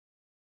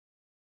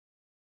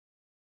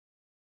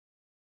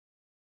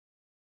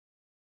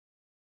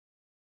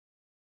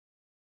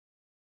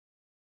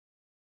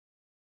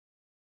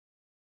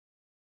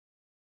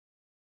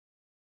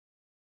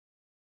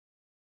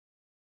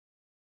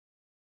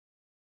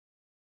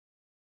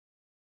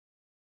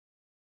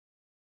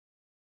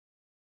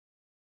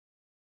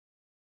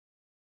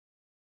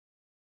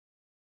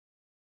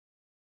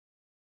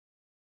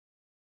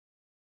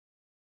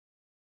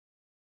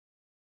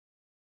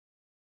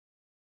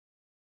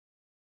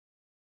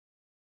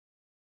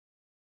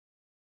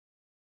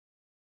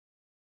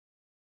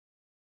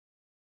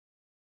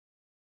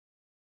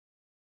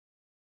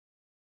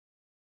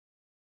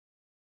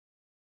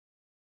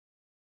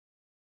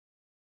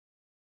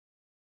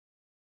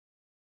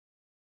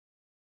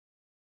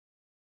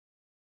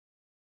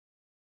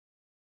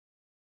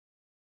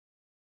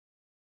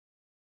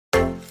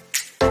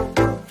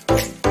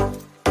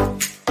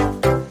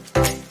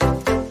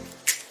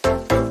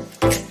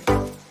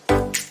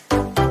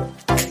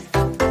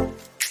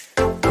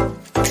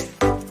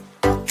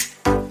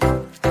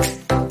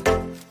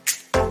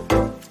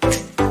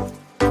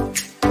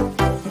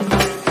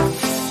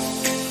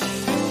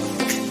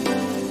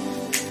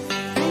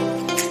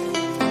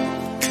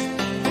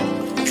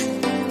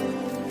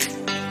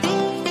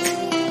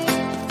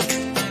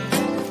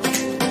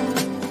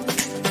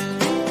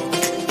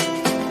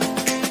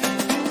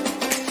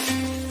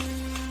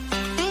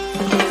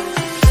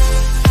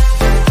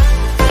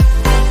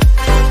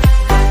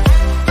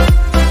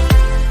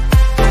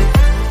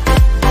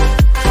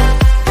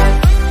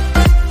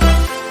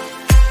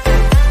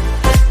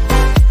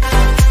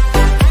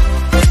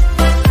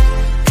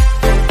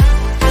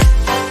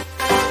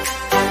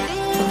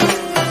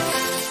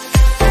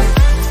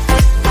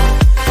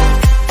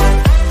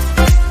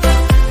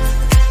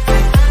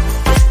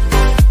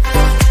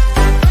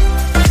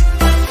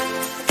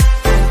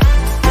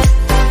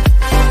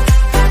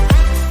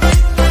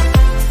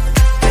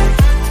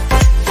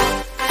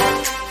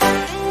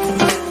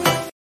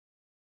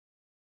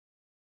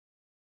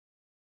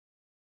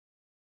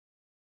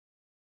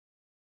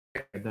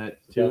add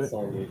that to That's it.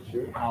 on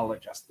YouTube. I'll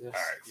adjust this. All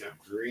right, so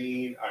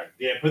green. All right,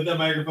 yeah, put that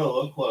microphone a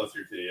little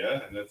closer to you,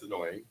 and that's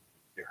annoying.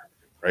 Here,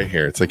 right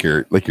here. It's like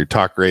your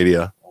talk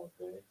radio.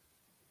 Okay.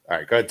 All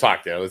right, go ahead,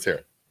 talk, Dan. Let's hear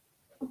it.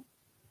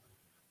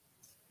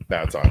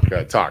 Now it's on. Go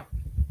ahead, talk.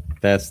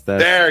 That's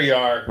There you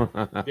are.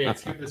 Dan,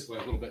 skip this way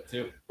a little bit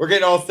too. We're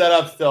getting all set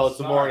up still. It's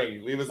the Sorry.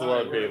 morning. Leave us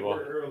Sorry, alone, people.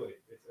 We're early.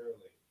 It's early.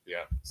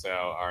 Yeah. So,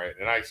 all right,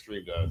 and I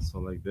stream to. so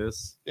like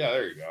this. Yeah,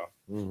 there you go.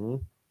 Mm-hmm.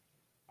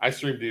 I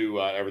stream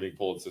to everything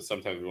pulled, so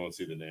sometimes we won't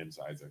see the names,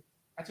 Isaac.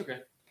 That's okay.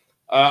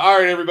 All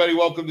right, everybody,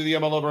 welcome to the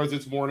MLO Bros.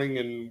 It's morning,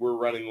 and we're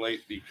running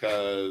late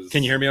because.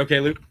 Can you hear me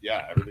okay, Luke?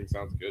 Yeah, everything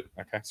sounds good.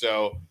 Okay.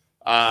 So,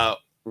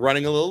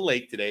 running a little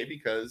late today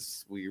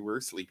because we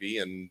were sleepy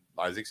and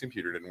Isaac's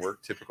computer didn't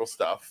work. Typical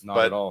stuff. Not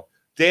but at all.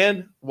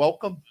 Dan,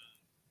 welcome.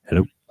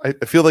 Hello. I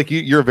feel like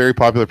you're a very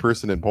popular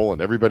person in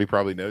Poland. Everybody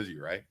probably knows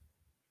you, right?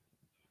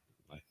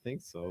 I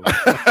think so.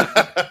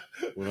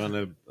 We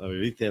run a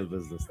retail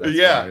business.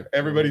 Yeah, why.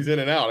 everybody's in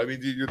and out. I mean,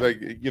 you're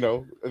like,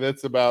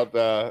 that's about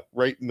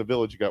right in the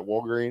village. You got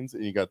Walgreens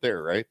and you got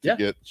there, right? To Yeah.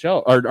 get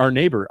Shell, our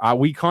neighbor.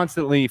 We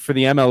constantly, for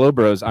the MLO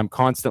Bros, I'm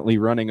constantly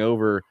running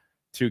over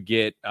to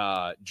get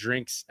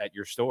drinks at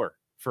your store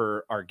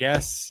for our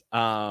guests.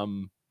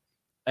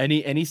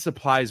 Any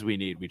supplies we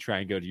need, we try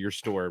and go to your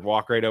store and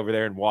walk right over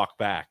there and walk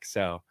back.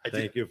 So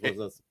Thank you for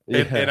this.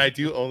 and I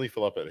do only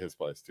fill up at his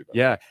place too.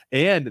 yeah.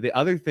 And the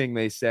other thing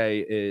they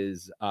say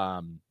is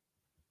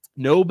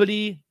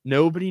nobody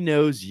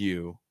knows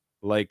you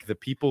like the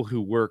people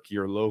who work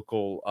your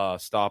local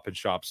Stop and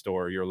Shop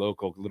store, your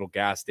local little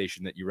gas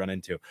station that you run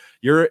into.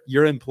 Your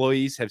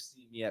employees have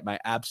seen me at my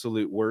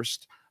absolute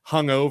worst,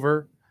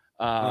 hungover.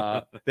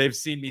 They've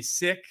seen me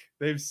sick.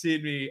 They've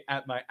seen me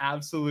at my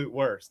absolute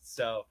worst.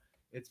 So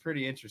it's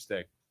pretty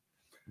interesting.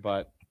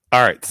 But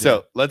All right,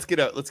 so let's get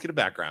a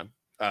background.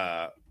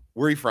 Where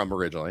are you from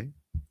originally?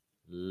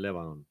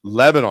 Lebanon.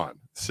 Lebanon.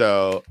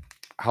 So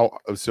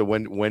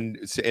when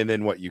and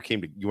then what? You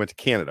went to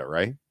Canada,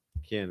 right?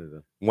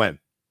 Canada. When?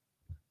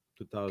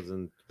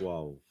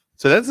 2012.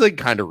 So that's like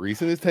kind of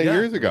recent. It's 10 Yeah.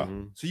 years ago.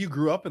 Mhm. so you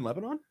grew up in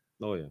Lebanon?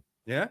 Oh yeah.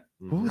 Yeah.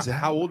 Mhm. What was that?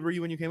 How old were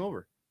you when you came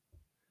over?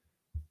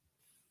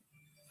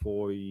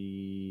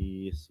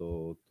 40,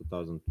 so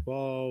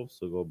 2012,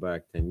 so go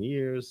back 10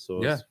 years,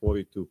 so Yeah. it's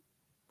 42.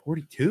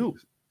 42.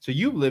 So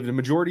you lived a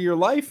majority of your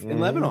life in Mhm,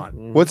 Lebanon.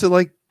 mhm. What's it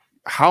like?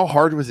 How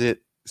hard was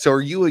it? So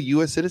are you a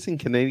U.S. citizen,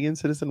 Canadian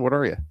citizen? What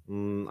are you?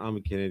 I'm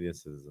a Canadian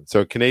citizen.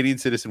 So a Canadian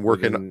citizen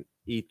working. With an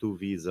E2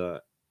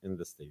 visa in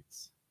the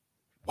States.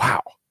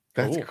 Wow,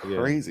 that's Cool. Yeah.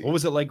 crazy. What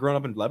was it like growing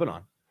up in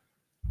Lebanon?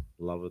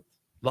 Love it.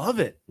 Love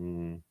it.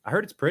 Mhm. I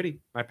heard it's pretty.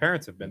 My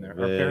parents have been there.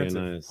 Our Very parents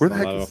have, nice. Where the a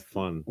heck lot is- of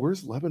fun.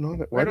 Where's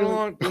Lebanon? Right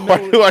along the why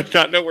middle- do I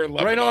not know where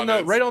Lebanon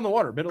right on is? the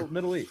water,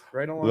 Middle East.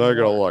 Right on. I'm not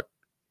gonna look.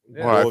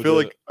 Yeah. Wow, I feel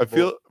Border- like I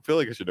feel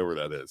like I should know where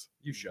that is.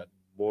 You should.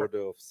 Border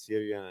of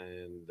Syria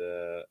and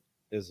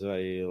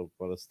Israel,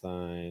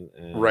 Palestine,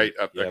 and Right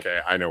up. Yep. Okay,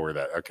 I know where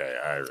that. Okay,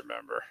 I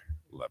remember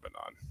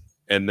Lebanon.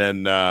 And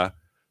then,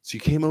 so you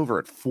came over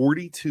at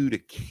 42 to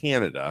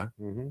Canada.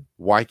 Mhm.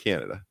 Why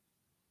Canada?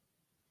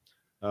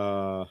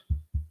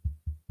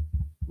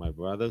 My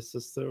brother's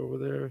sister over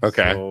there.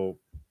 Okay. So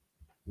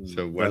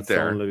went that's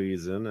there. the only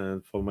reason.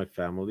 And for my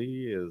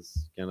family,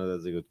 is Canada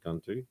is a good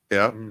country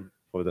Yeah.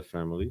 for the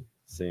family.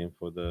 Same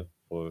for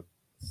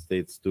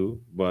states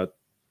too. But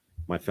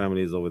my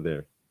family is over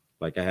there.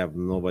 Like I have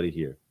nobody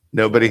here.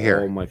 Nobody All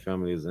here. my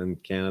family is in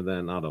Canada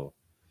and Ottawa.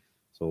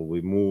 So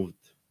we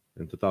moved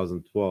in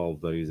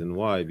 2012. The reason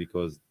why,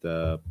 because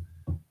the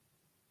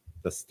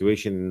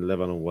situation in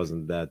Lebanon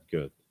wasn't that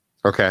good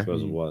Okay.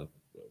 because what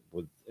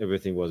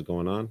everything was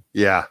going on.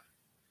 Yeah.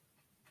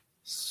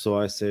 So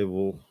I say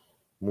we'll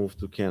move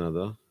to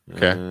Canada.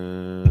 Okay.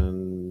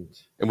 And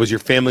And was your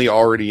family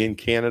already in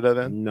Canada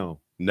then? no.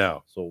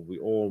 No. So we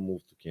all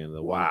moved to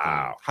Canada. one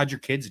Wow. How'd your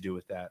kids do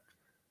with that?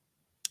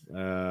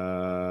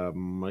 time.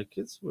 My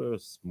kids were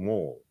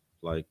small.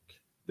 Like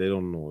they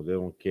don't know. They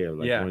don't care.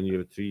 Like Yeah. when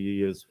you're 3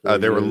 years. They were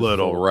 4 years,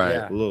 little, so- right?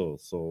 Yeah. Little.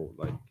 So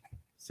like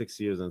 6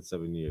 years and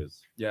 7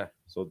 years. Yeah.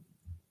 So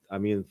I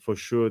mean, for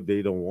sure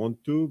they don't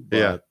want to, but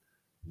Yeah.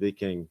 they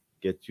can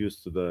get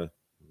used to the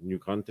new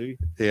country.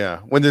 Yeah.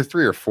 When they're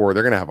 3 or 4,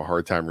 they're gonna have a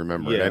hard time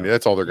remembering. Yeah. I mean,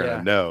 that's all they're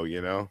gonna Yeah. know,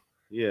 you know.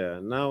 Yeah,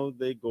 now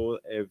they go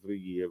every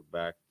year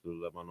back to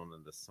Lebanon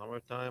in the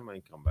summertime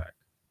and come back.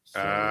 So,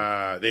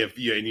 They have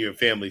and you have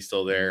family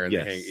still there, and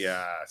Yes. they hang.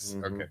 Yes.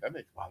 Mhm. Okay. That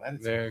makes that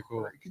is Very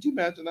cool. great. Could you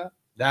imagine that?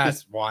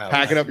 That's wild.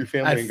 Packing up your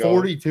family at and going.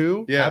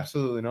 42? Yeah.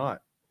 Absolutely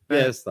not.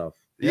 yeah, stuff.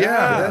 Yeah,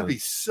 Yeah. that'd be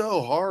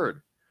so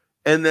hard.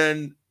 And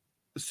then,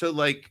 so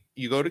like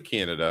you go to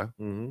Canada.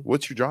 hmm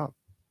What's your job?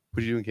 What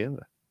do you do in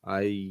Canada?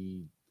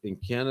 In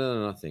Canada,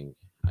 nothing.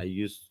 I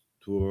used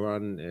to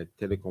run a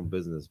telecom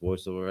business,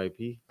 voice over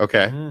IP,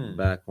 Okay. Mm.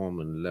 back home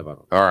in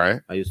Lebanon. All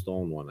right. I used to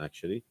own one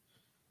actually,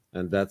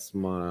 and that's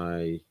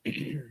my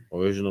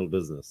original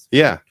business.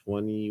 Yeah.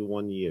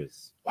 21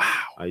 years. Wow.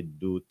 I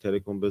do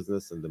telecom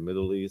business in the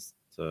Middle East,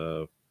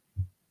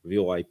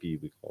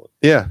 VoIP, we call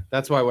it. Yeah.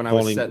 That's why when I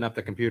was Calling- setting up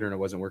the computer and it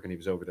wasn't working, he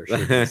was over there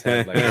shaking his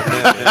head like,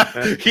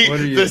 What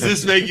are you- Does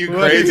this make you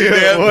What are crazy, you-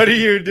 man? what are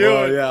you doing?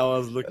 Well, yeah, I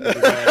was looking at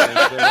that. And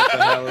said, what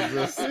the hell is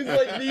this? He's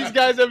like, these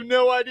guys have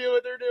no idea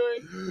what they're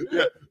doing.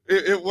 Yeah,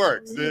 it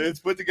works. It's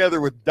put together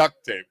with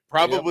duct tape.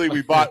 Probably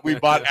we bought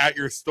at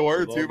your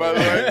store too, by the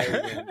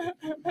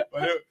way.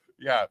 But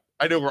yeah,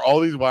 I know where all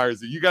these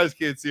wires. You guys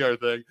can't see our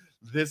thing.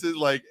 This is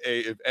like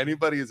if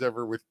anybody is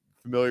ever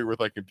familiar with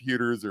like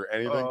computers or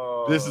anything,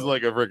 this is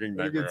like a freaking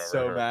They nightmare. get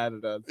so right mad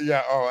at us. here.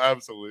 Yeah. Oh,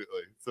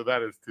 absolutely. So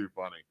that is too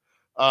funny.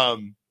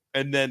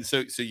 And then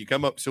so you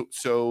come up.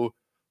 So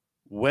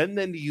when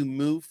then do you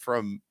move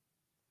from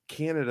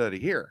Canada to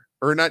here,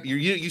 or not?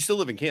 You still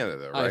live in Canada,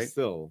 though, right?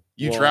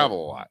 You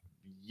travel a lot.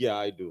 Yeah,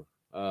 I do.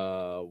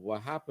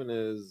 What happened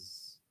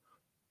is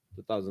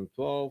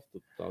 2012,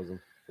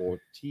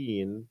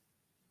 2014,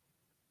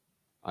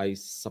 I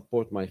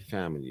support my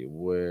family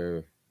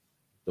where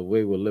the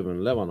way we live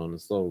in Lebanon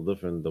is so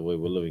different the way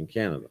we live in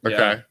Canada. Okay.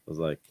 Yeah. It was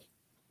like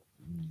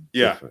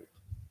Yeah.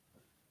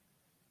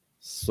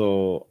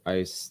 So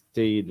I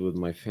stayed with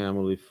my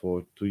family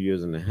for 2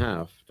 years and a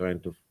half trying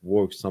to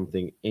work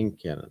something in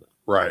Canada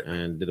Right.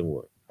 and didn't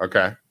work.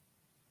 Okay.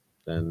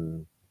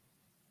 Then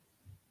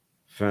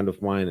a friend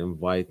of mine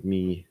invited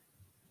me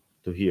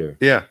to here.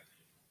 Yeah.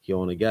 He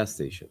owned a gas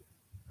station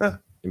Huh.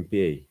 in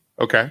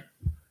PA. Okay.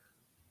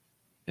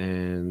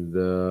 And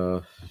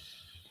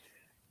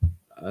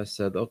I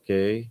said,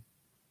 okay.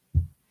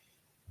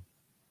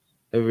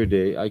 Every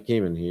day I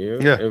came in here.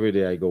 Yeah. Every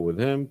day I go with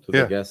him to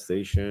Yeah. the gas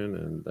station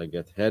and I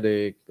get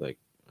headache. Like,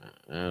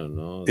 I don't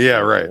know. Yeah,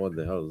 like, right. What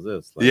the hell is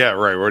this? Like, Yeah.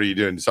 Right. What are you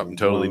doing? Something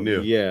totally well,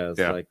 new. Yeah. It's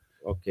Yeah. like,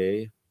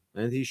 okay.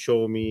 And he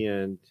showed me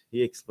and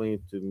he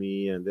explained to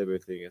me and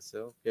everything. I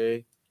said,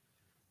 okay.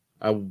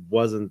 I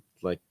wasn't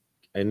like,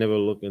 I never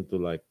looked into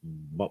like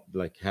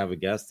have a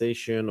gas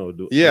station or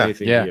do Yeah.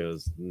 anything Yeah. here.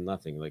 It's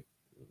nothing, like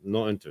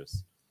no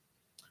interest.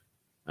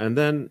 And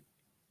then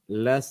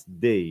last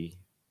day,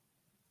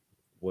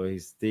 where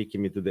he's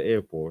taking me to the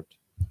airport,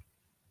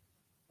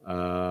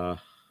 that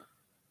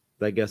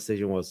gas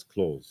station was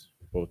closed.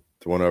 The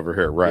one over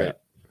here. Right. Yeah,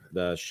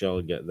 the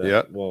Shell get that.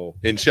 Yeah. Well,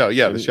 In Shell.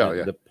 Yeah. The in- Shell. in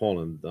Yeah. The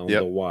Poland on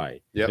Yep. the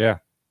Y. Yep. Yeah.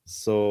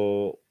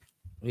 So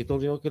he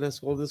told me, okay, let's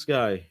call this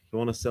guy. You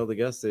want to sell the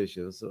gas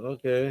station? So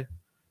okay,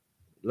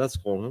 let's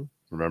call him.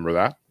 Remember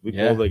that? We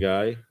Yeah. called the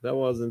guy. That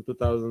was in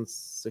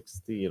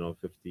 2016 or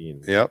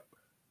 15. Yep.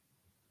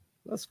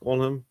 Let's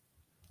call him.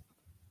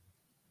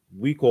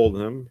 We called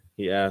him.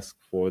 He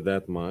asked for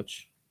that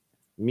much.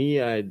 Me,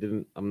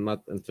 I'm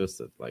not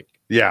interested. Like,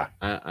 Yeah.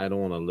 I don't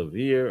want to live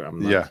here. I'm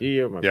not Yeah.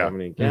 here. My Yeah.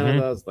 family in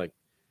Canada. It's like,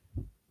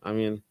 I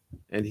mean,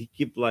 and he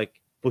kept like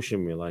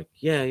pushing me, like,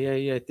 yeah,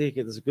 take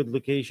it. It's a good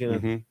location.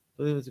 Mhm.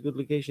 But it's a good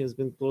location. It's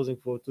been closing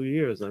for 2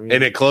 years. I mean,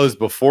 And it closed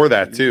before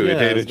that too.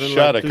 Yeah, It it's been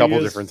shut like a 2 couple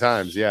years. different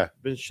times. Yeah.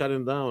 been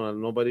shutting down, and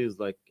nobody's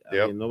like,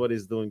 Yep.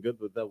 nobody's doing good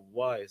with that.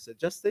 Why? I said,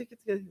 just take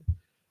it.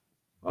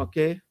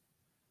 Okay.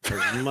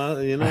 You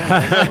know,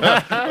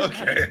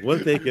 Okay.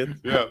 we'll take it.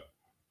 Yeah.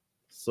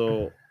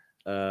 So,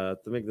 to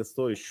make the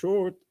story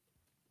short,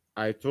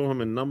 I threw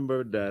him a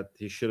number that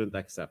he shouldn't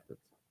accept it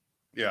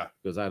Yeah.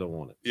 because I don't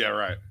want it, Yeah.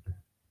 Right.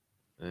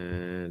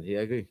 and he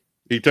agreed.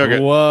 He took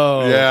it.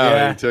 Whoa.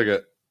 Yeah. He took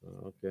it.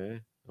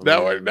 Okay.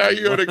 Now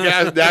you own a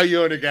gas. Now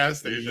you own a gas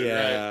station. Right?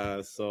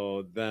 Yeah.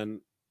 So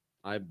then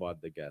I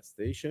bought the gas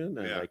station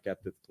and Yeah. I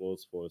kept it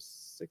closed for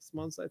 6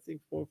 months, I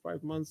think 4 or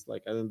 5 months.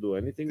 Like I didn't do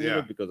anything with Yeah.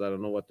 it because I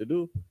don't know what to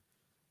do.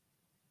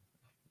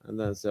 And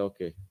then I said,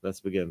 okay, let's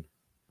begin.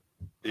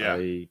 Yeah.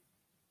 I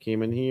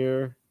came in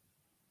here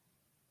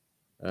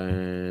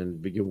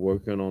and began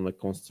working on the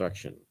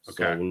construction.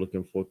 Okay. So we're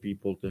looking for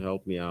people to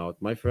help me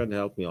out. My friend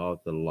helped me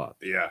out a lot.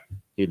 Yeah.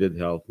 He did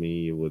help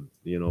me with,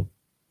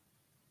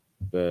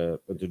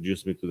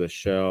 introduce me to the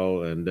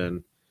Shell, and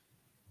then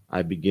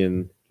I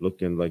begin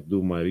looking, like,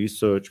 do my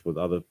research with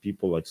other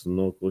people like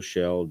Sunoco,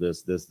 Shell,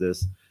 this.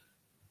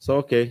 So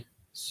okay,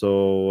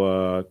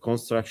 so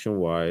construction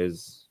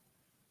wise,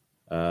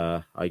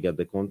 I got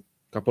the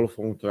couple of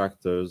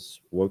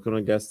contractors working on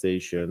a gas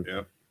station.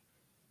 Yep.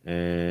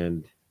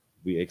 And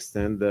we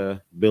extend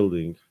the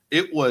building.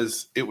 It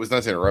was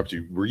not to interrupt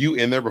you. Were you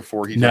in there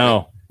before he? took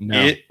No.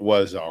 It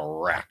was a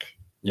wreck.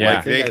 Yeah.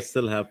 I think They- I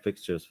still have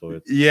pictures for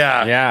it.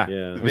 Yeah. Yeah.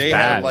 Yeah. was They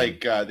bad. had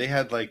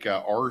like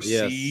a RC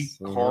Yes,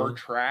 car uh-huh.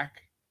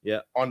 track. Yeah.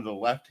 On the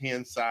left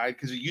hand side,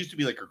 because it used to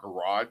be like a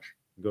garage,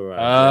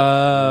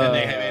 Garage. and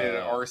they had made it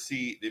an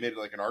RC. They made it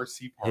like an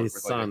RC park. His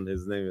with son,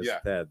 his name is Yeah.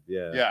 Ted.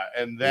 Yeah. Like yeah,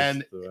 and then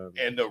Used to,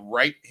 and the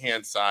right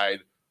hand side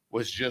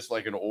was just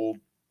like an old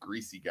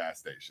greasy gas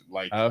station.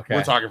 Like Okay.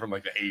 we're talking from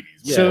like the 80s.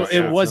 Yeah, So it's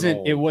an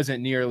it old-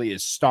 wasn't nearly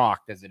as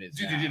stocked as it is.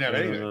 Dude, now. they didn't have no,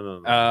 anything.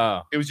 no.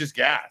 Oh, It was just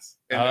gas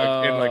and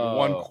like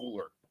one Oh.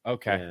 cooler.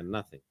 okay. Yeah,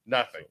 nothing.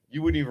 Nothing.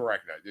 You wouldn't even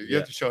recognize it. You Yeah.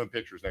 have to show him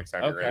pictures next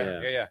time you're Okay.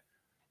 in. Yeah. Yeah.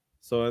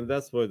 So, and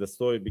that's where the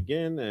story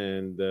began.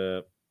 And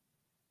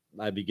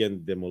I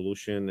began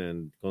demolition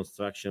and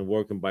construction,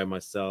 working by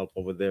myself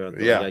over there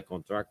until Yeah. I got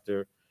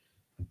contractor.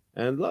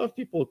 And a lot of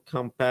people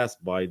come pass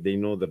by, they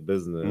know the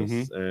business.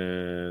 Mm-hmm.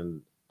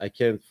 And I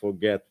can't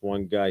forget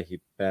one guy. He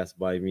passed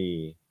by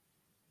me.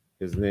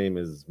 His name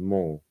is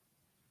Mo.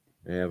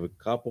 I have a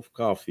cup of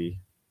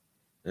coffee,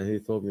 and he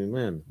told me,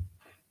 "Man,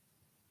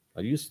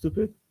 are you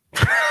stupid?"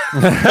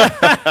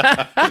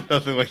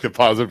 Nothing like the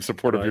positive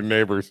support of your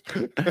neighbors.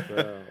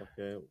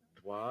 Okay,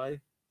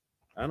 why?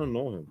 I don't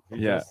know him.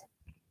 He just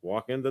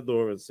walk in the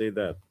door and say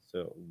that.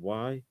 So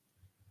why?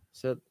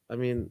 Said, I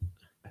mean,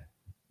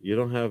 you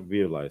don't have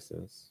beer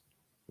license,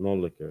 no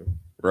liquor.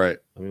 Right.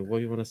 I mean, what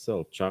do you want to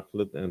sell?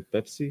 Chocolate and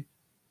Pepsi?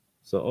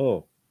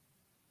 So,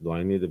 do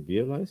I need a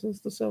beer license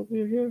to sell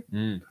beer here?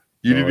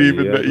 You didn't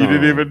even know. You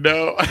didn't even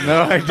know.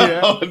 No idea.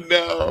 Oh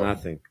no.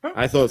 Nothing.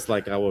 I thought it's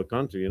like our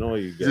country,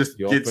 you Just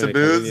you get open some a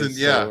booze convenience and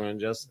store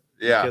and just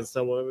you can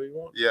sell whatever you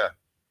want. Yeah.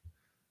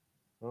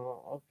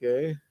 Oh,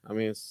 okay. I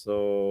mean,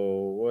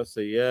 so we'll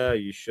say, yeah,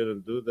 you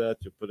shouldn't do that.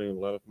 You're putting a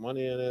lot of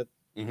money in it.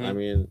 Mhm. I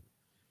mean,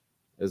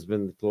 it's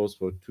been closed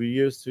for 2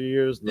 years, 3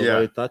 years.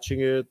 Nobody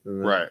touching it.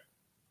 And then, Right.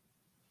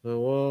 so,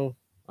 well,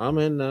 I'm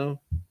in now.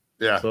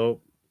 Yeah.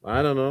 So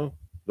I don't know.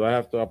 Do I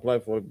have to apply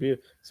for a beer?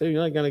 So you're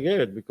not gonna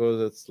get it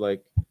because it's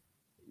like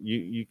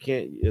you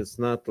can't. It's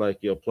not like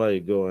you apply,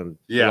 you go and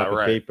fill up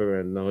a paper,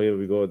 and now here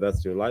we go.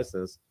 That's your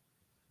license.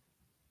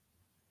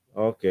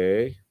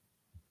 Okay.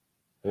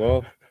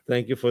 Well,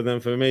 thank you for the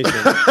information.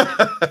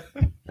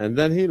 And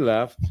then he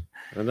left,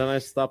 and then I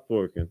stopped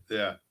working.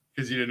 Yeah,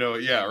 because you didn't know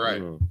it. Yeah,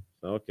 right.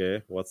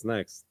 Okay, what's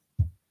next?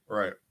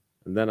 Right.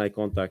 And then I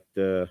contact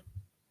a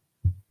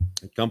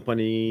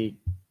company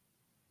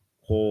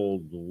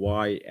called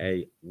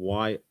YIC.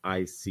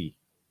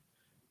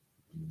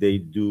 They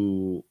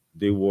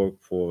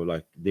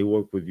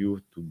work with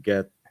you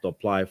to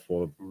apply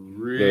for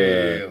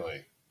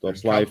Really?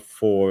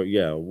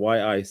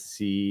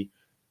 YIC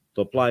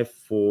to apply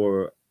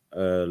for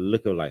a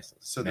liquor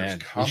license. So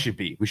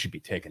we should be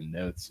taking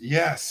notes.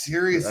 Yeah,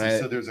 seriously.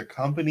 So there's a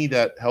company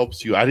that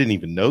helps you. I didn't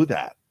even know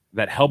that.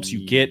 That helps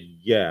you get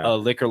a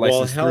liquor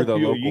license through the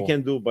local. You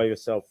can do by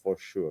yourself for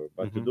sure,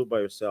 but to do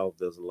by yourself,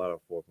 there's a lot of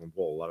work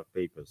involved, a lot of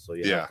papers. So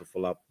you have to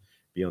fill up,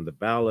 be on the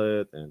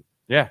ballot, and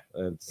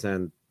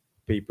send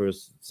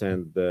papers,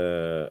 send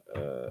oh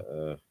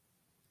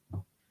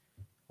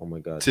my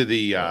god, to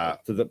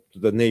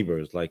the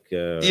neighbors, like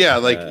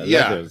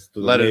letters to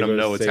letting them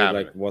know what's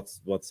happening, like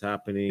what's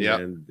happening,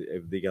 and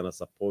if they're gonna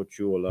support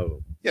you or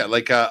love. Yeah,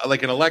 like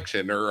an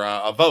election or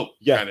a vote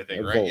kind of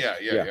thing, right? Vote.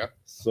 Yeah.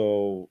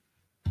 So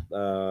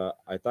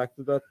I talked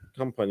to that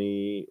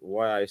company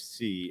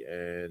YIC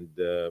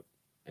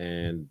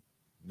and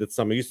did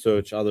some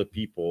research, other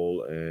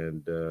people,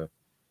 and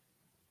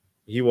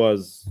he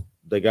was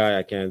the guy.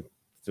 I can't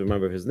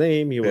remember his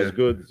name. He was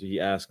good. He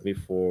asked me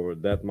for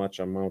that much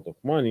amount of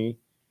money,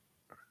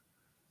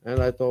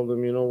 and I told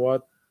him, you know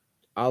what,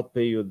 I'll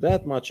pay you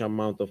that much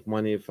amount of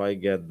money if I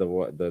get the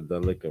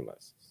liquor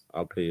license.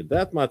 I'll pay you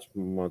that much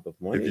amount of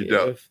money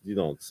if you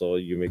don't. So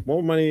you make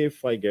more money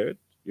if I get it.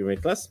 You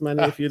make less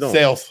money if you don't.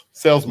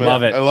 Salesman.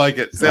 Love it. I like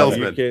it.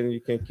 Salesman. You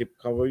can keep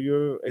cover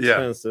your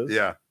expenses.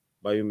 Yeah.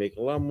 But you make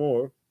a lot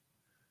more.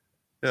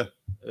 Yeah.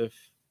 If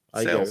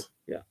I get it.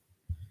 Yeah.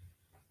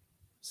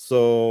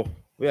 So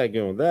we are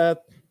doing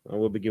that, and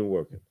we'll begin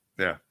working.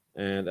 Yeah.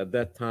 And at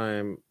that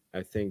time,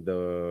 I think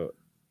there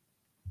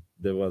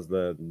was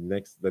the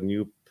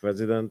new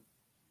president,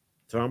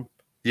 Trump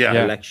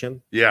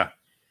election. Yeah.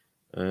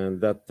 And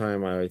that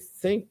time, I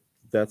think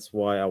that's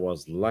why I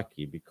was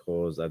lucky,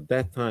 because at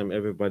that time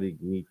everybody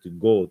need to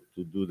go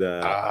to do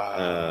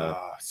that.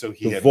 So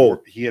he had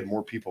vote. He had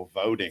more people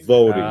voting.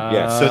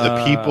 Yes. So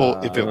the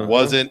people, if it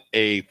wasn't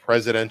a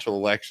presidential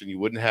election, you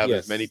wouldn't have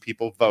as many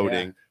people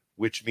voting,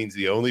 which means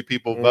the only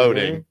people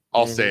voting.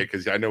 I'll say it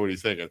because I know what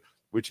he's thinking.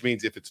 Which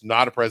means if it's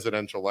not a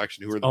presidential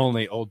election, who are the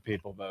only old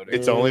people voting?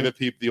 It's only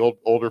the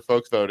older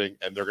folks voting,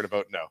 and they're going to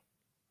vote no.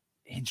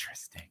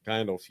 Interesting.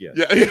 Kind of, yes.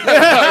 Yeah.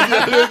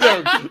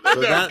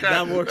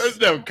 That works. There's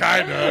no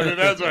kind of. I mean,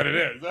 that's what it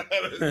is.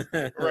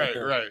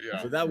 Right.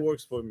 Yeah. So that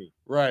works for me.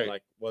 Right.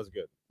 Like, was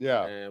good.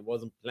 Yeah. And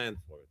wasn't planned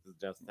for it. It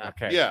just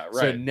happened. Okay. Yeah. Right.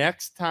 So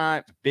next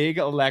time, big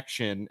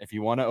election, if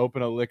you want to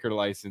open a liquor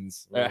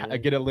license,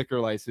 get a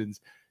liquor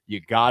license, you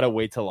gotta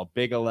wait till a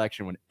big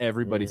election when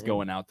everybody's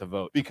going out to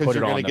vote, because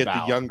you're going to get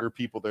the younger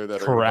people there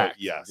that correct. Are vote.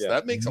 Yes,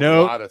 that makes a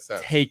lot of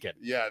sense. Taken.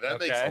 Yeah, that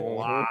makes a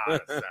lot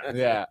of sense.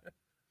 Yeah.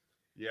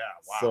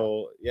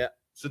 Wow.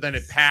 So then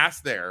it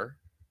passed there.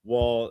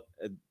 Well,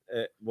 it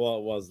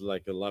was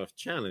like a lot of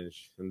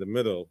challenge in the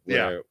middle.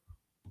 Where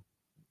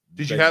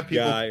Did you have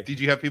people? Did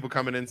you have people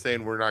coming in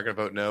saying we're not going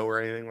to vote no or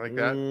anything like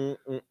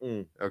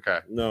that? Okay.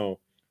 No,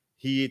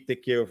 he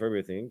take care of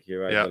everything. He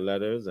write the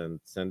letters and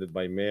send it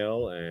by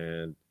mail,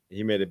 and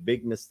he made a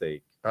big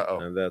mistake.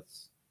 And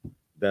that's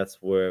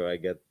where I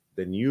get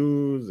the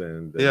news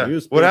and the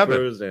newspapers. What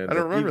happened? And I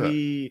don't remember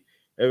TV.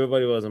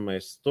 Everybody was in my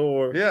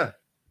store. Yeah.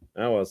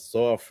 I was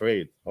so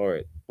afraid. All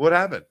right. What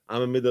happened?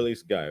 I'm a Middle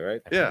East guy,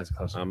 right? Yeah.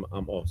 I'm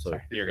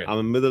sorry. You're good. I'm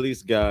a Middle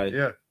East guy.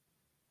 Yeah.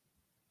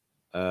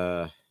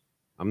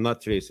 I'm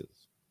not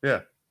racist.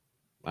 Yeah.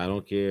 I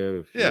don't care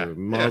if you're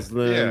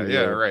Muslim.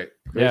 Yeah. Right.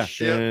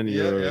 Christian.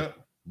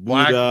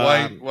 Black,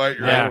 Buddha, white,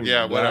 Yeah. right?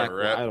 Yeah, black, whatever.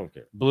 Right? I don't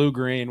care. Blue,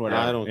 green,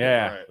 whatever. I don't care.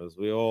 Yeah. Right. Because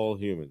we're all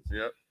humans.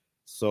 Yep.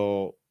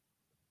 So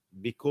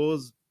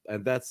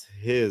and that's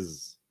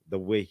the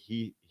way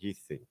he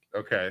think.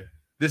 Okay.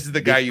 This is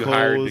the guy you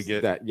hired to Because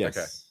get that.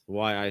 Yes, Okay.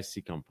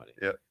 YIC company.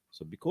 Yep.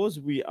 So because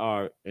we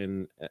are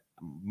in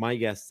my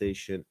gas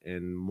station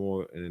and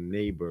more in a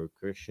neighbor,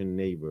 Christian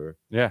neighbor,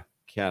 Yeah.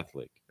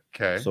 Catholic.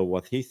 Okay. So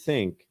what he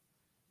think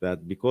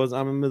that because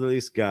I'm a Middle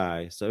East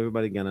guy, so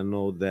everybody gonna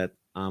know that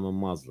I'm a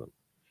Muslim.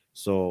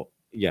 So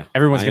yeah,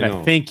 Everyone's I gonna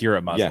know. think you're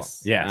a Muslim.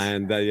 Yes, Yes.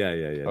 and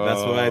yeah.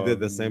 That's why I did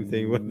the same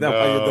thing with what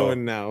no. you're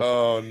doing now.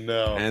 Oh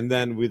no. And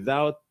then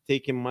without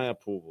taking my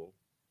approval,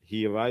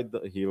 he wrote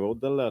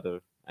the letter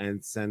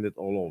and sent it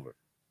all over.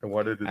 And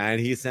what did it And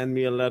he sent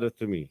me a letter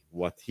to me.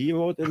 What he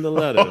wrote in the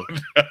letter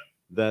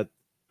that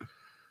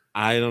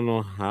I don't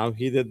know how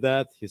he did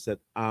that. He said,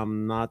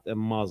 "I'm not a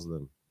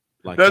Muslim."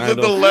 Like That's kind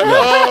what the of- letter.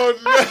 yeah,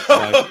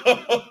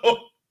 Oh no.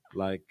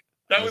 like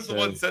That I was the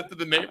one said- sent to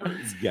the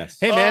neighbors. Yes.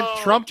 Hey man, Oh.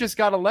 Trump just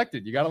got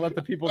elected. You got to let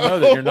the people know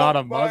that you're not a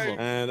Oh, my Muslim.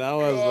 And I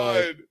was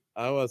like, God.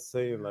 I was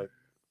saying like,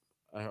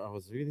 I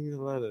was reading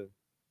the letter.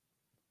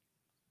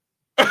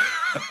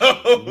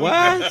 Oh,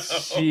 What? no.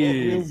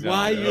 Jeez.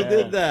 Why you yeah.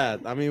 did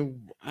that? I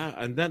mean,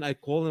 and then I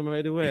called him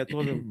right away. I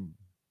told him,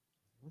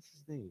 what's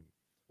his name?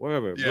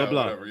 Wherever, Yeah, blah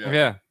blah. whatever, Yeah.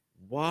 yeah.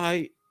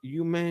 Why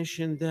you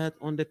mentioned that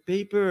on the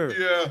paper?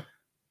 Yeah.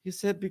 He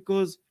said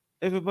because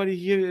everybody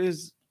here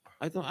is.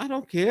 I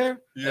don't care.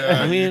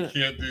 Yeah. I mean- you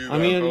can't do that. I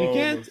mean, you Oh,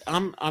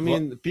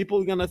 can't.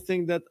 People gonna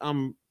think that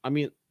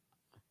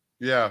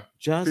Yeah.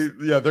 just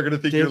Yeah, they're gonna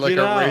think you're take like it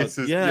a out.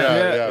 racist. Yeah.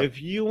 Yeah.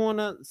 If you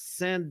wanna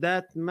send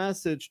that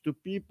message to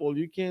people,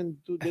 you can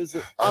do this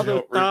I other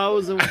know, right.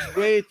 thousand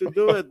way to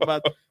do it,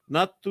 but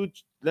not to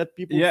let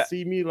people Yeah.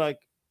 see me like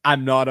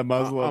I'm not a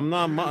Muslim.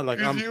 I'm not like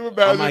Could I'm, you I'm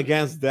imagine?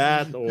 against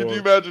that. Or Could you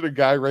imagine a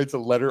guy writes a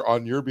letter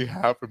on your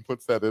behalf and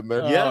puts that in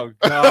there? Yeah. Oh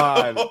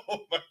God. Oh,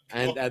 my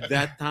and God. at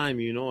that time,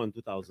 in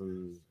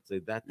 2000,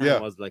 that time Yeah.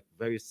 was like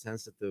very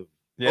sensitive.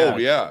 Yeah. Oh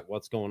yeah.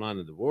 What's going on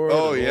in the world?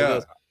 Oh, and all yeah.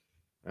 this.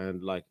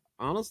 And like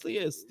honestly,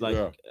 it's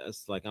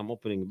like I'm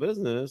opening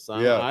business.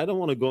 Yeah. I don't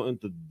want to go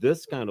into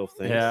this kind of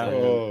thing. Yeah.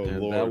 Oh, and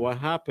Lord. that what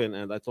happened.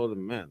 And I told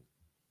him, man,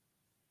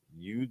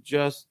 you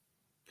just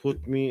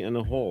put me in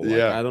a hole. Like,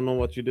 Yeah. I don't know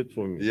what you did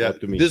for me. Yeah.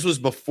 to me This was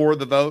before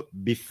the vote.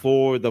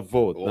 before the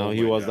vote. Oh now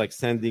he my was God. like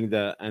sending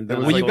the and then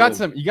Well, Well, I you told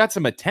got him, you got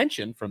some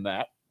attention from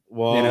that.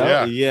 well, you know?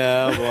 Yeah.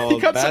 yeah, well,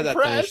 got bad some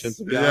press. attention.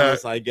 To be Yeah.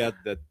 honest, I got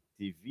the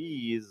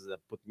TVs that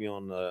put me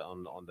on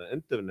the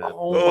internet.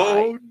 Oh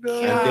no. And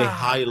they God.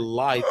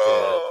 highlighted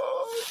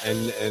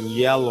Oh. and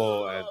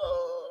yellow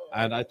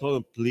and I told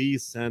him,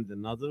 please send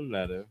another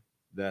letter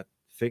that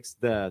fix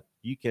that.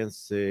 You can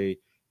say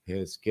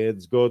his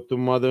kids go to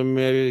Mother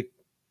Mary.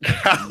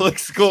 Catholic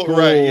school,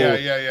 right? Yeah,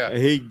 yeah.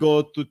 He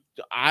go to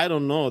I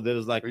don't know.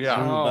 There's like Yeah.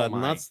 Oh but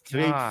my not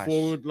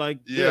straightforward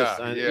like this.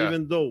 Yeah, And yeah.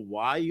 even though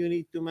why you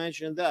need to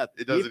mention that,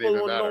 It doesn't people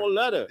even will matter. know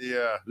later.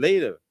 Yeah.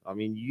 Later. I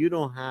mean, you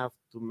don't have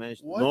to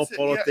mention no What's it-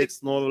 yeah,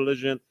 politics, no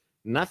religion,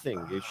 nothing.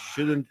 You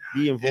shouldn't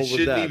be It involved with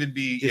shouldn't that. even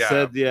be. He Yeah.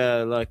 said, yeah,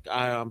 like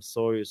I'm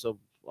sorry. So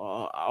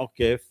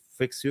okay,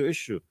 fix your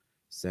issue.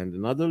 Send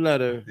another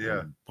letter.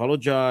 Yeah.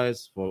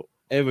 Apologize for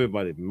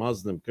everybody,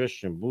 Muslim,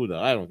 Christian, Buddha.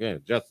 I don't care.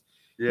 Just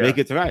Yeah. make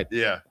it right.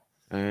 Yeah.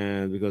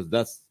 And because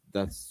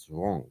that's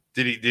wrong.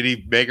 Did he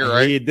make it And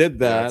right? he did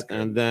That's that, good.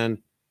 and then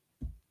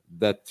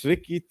that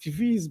Tricky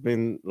TV's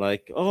been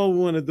like, oh, we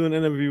want to do an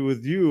interview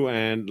with you,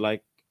 and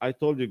like I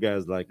told you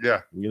guys, like,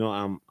 Yeah.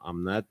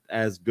 I'm not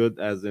as good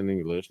as in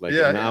English, like,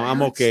 Yeah. now I'm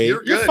You're- okay.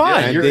 You're, You're good, fine,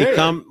 yeah. And you're they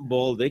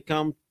good. they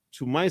come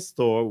to my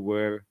store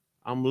where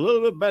I'm a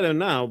little bit better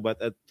now,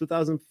 but at It's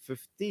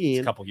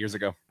 2015, a couple years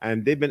ago.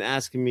 and they've been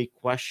asking me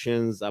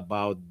questions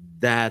about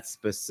that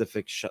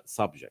specific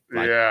subject,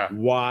 like Yeah.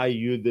 why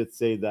you did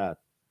say that.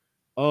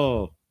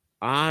 Oh,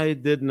 I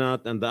did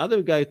not, and the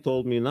other guy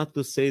told me not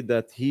to say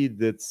that. He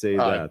did say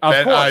that. Of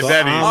Bet- course. I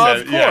bet he So, said,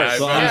 of yeah, course.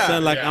 So I I'm bet,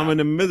 saying, like, yeah. I'm in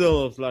the middle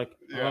of like,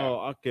 Yeah.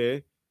 oh,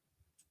 okay.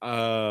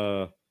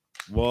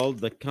 Well,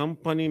 the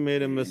company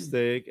made a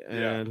mistake,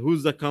 Yeah. and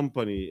who's the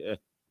company? I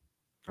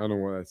don't know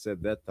what I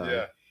said that time.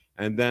 Yeah.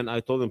 And then I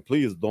told him,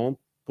 please don't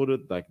put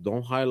it like,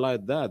 don't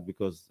highlight that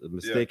because a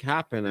mistake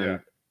happened, and Yeah.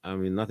 I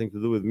mean nothing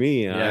to do with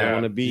me. I Yeah. don't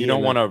want to be. You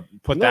don't want to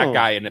put that No.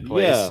 guy in a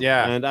place.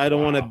 Yeah. and I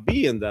don't want to Wow.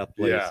 be in that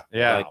place. Yeah.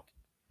 Yeah. Like,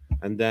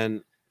 and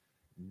then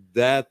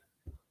that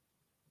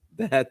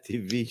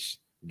TV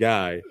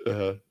guy,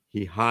 Uh-huh.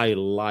 he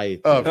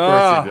highlighted. Oh, of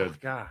course he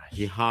did. Gosh.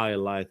 He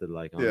highlighted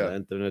like on Yeah. the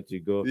internet you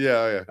go,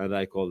 Yeah. and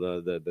I call the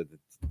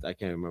I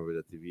can't remember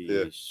the TV,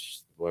 Yeah.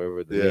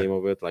 whatever the Yeah. name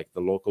of it, like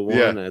the local one.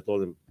 Yeah. And I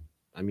told him,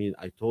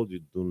 I told you,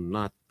 do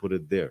not put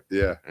it there,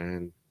 Yeah.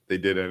 and They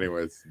did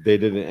anyways. they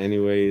did it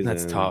anyways.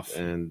 That's and, tough.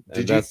 And Did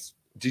you- that's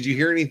Did you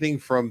hear anything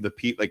from the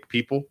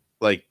people?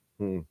 Like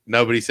Hmm.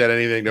 nobody said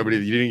anything. You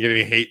didn't get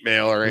any hate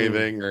mail or Hmm.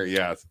 anything. Or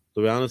yes.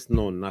 to be honest,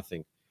 no,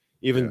 nothing.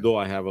 Even Yeah. though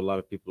I have a lot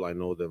of people I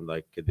know them,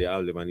 like they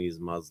are Lebanese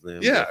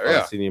Muslim, Yeah, they're yeah.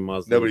 Palestinian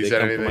Muslim. Nobody they said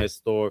come to anything. my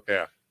store.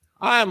 Yeah.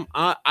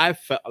 I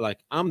felt like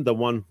I'm the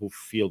one who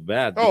feel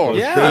bad Oh, because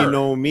yeah. they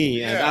know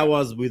me, and Yeah. I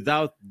was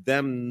without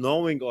them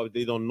knowing, or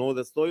they don't know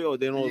the story, or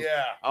they know.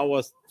 Yeah. I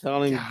was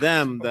telling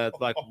them that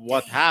like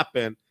what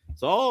happened.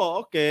 So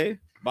okay,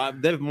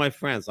 but they're my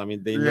friends. I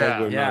mean, they know Yeah.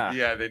 we're not,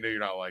 Yeah. They knew you're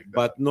not like that.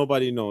 but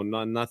nobody know.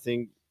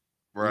 Nothing.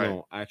 right.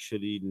 No,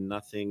 actually,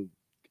 nothing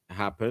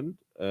happened,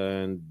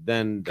 and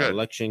then the Good.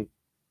 election.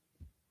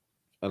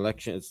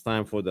 It's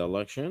time for the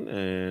election,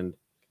 and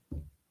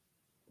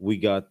we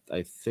got,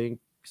 I think,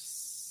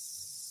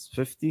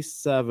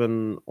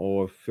 57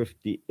 or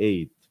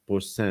 58%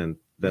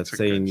 that's That's a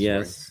saying good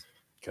yes,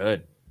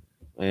 Good.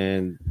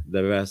 and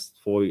the rest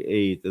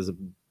 48 is a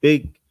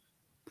big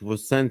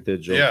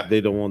percentage of Yeah. they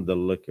don't want the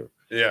liquor.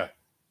 Yeah.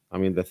 I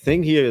mean, the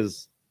thing here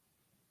is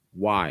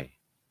why.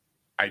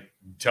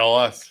 Tell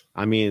us.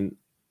 I mean,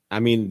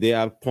 they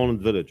are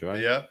Poland Village,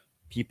 right? Yeah.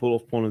 People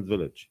of Poland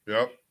Village,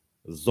 Yep.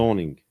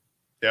 zoning.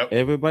 Yep.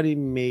 Everybody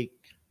make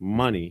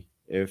money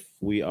if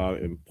we are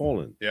in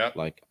Poland. Yeah.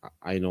 Like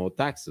I know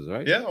taxes,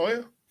 right? Yeah. Oh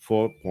yeah.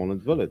 For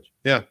Poland Village.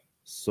 Yeah.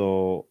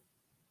 So,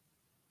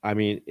 I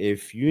mean,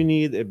 if you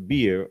need a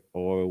beer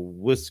or a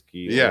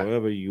whiskey Yeah. or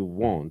whatever you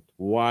want,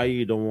 why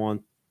you don't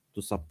want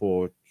to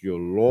support your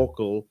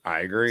local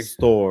I agree.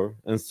 store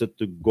instead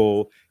to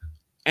go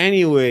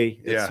anyway?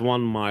 It's Yeah.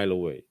 1 mile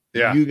away.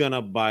 Yeah. You're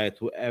gonna buy it.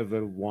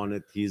 Whoever want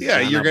it, he's Yeah.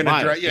 You're gonna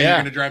buy drive. it. Yeah, Yeah. You're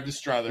gonna drive to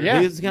Strother. Yeah.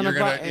 He's gonna You're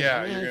buy. gonna-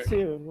 yeah, Yeah, you're it's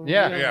gonna- here.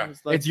 Yeah. Yeah.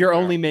 It's like, It's you're yeah.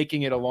 only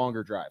making it a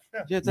longer drive.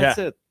 yeah, that's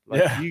it.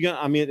 Like Yeah. you gonna,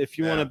 I mean, if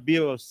you want Yeah. a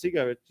beer or a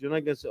cigarette, you're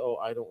not gonna say, "Oh,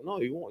 I don't know."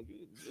 You want,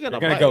 you're gonna,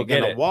 gonna buy go You're get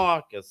gonna it.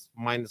 walk. It's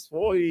minus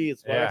 40.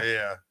 It's Yeah. whatever.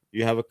 Yeah.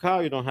 You have a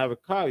car. You don't have a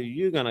car.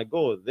 You're gonna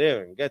go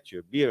there and get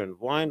your beer and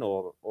wine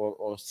or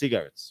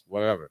cigarettes,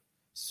 whatever.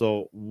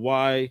 So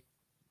why?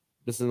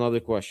 This is another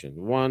question.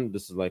 One,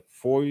 this is like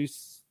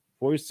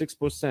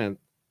 46%.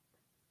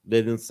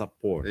 They didn't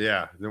support.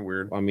 Yeah. Isn't it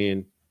weird? I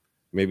mean,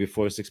 maybe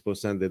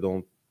 46% they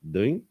don't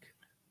drink.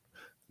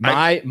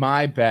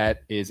 My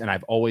bet is, and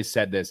I've always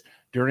said this,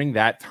 during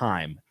that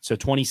time, so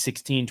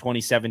 2016,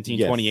 2017,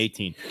 Yes.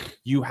 2018,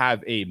 you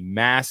have a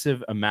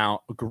massive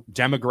amount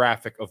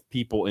demographic of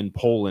people in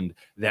Poland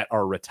that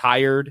are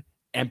retired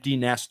empty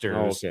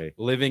nesters Okay.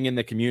 living in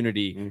the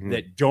community Mhm.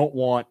 that don't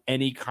want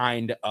any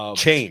kind of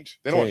Change.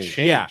 They don't want Change.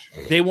 change. Yeah.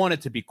 They want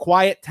it to be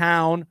quiet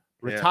town,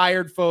 Yeah.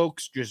 retired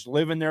folks just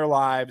living their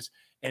lives.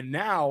 And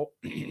now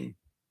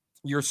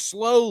you're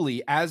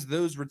slowly, as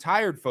those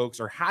retired folks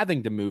are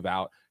having to move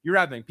out, you're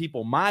having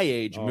people my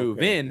age move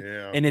Okay. in,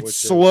 Yeah. and it's Which is-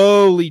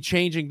 slowly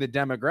changing the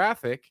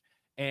demographic.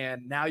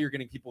 And now you're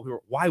getting people who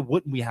are, why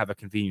wouldn't we have a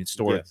convenience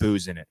store with Yes.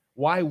 booze in it?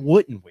 Why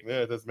wouldn't we?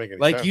 Yeah. It doesn't make any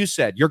Like sense. you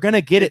said, you're going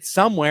to get it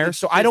somewhere. it's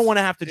So I don't just- want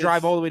to have to drive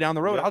it's- all the way down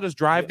the road. yeah. I'll just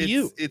drive to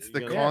you. It's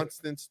the Yeah.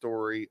 constant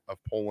story of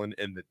Poland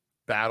and the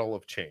battle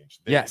of change.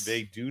 They, Yes.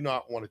 they do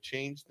not want to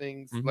change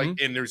things. Mhm.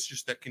 Like, and there's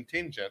just a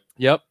contingent.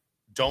 Yep.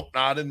 Don't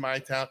not in my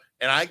town.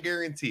 And I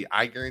guarantee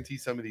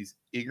some of these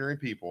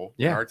ignorant people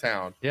in Yeah. our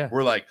town. Yeah.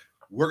 We're like,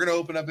 we're gonna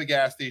open up a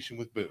gas station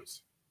with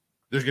booze.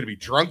 There's gonna be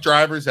drunk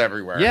drivers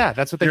everywhere. Yeah,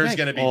 that's what they There's think.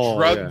 gonna be Oh,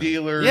 drug yeah.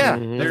 dealers. Yeah,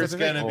 Mhm. There's that's what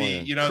they gonna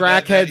think. be, Oh,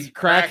 that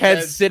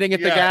crackheads sitting at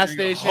the gas you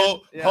go, station.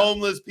 Yeah.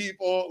 homeless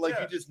people. Like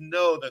Yeah. you just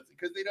know that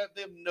because they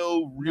have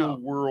no real No.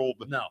 world.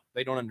 No,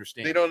 they don't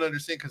understand. They don't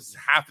understand because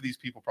half of these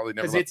people probably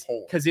never left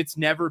Poland. Because it's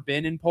never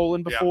been in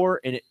Poland Yeah.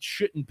 before, and it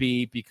shouldn't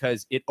be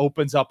because it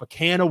opens up a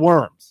can of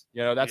worms.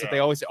 You know, that's what they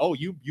Yeah. always say. Oh,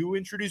 you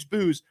introduce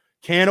booze,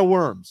 can of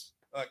worms.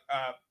 Look,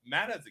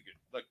 Matt has a good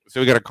look. So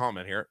we got a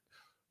comment here.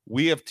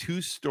 We have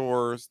 2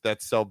 stores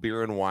that sell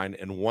beer and wine,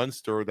 and 1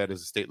 store that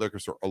is a state liquor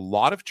store. A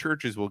lot of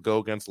churches will go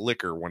against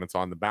liquor when it's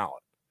on the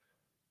ballot.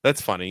 That's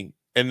funny.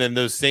 And then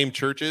those same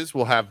churches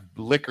will have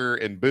liquor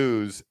and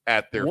booze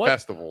at their What-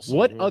 festivals.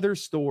 What Mhm. other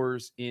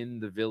stores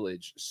in the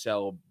village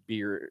sell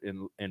beer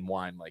and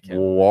wine like him?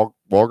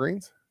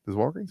 Walgreens? Does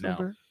Walgreens No. sell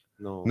beer?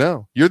 No.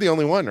 No, you're the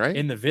only one, right?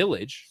 In the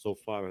village. So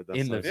far, that's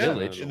In the not- yeah,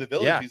 village. in the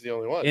village, Yeah. he's the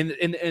only one. And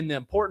the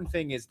important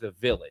thing is the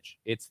village.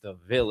 It's the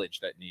village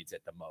that needs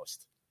it the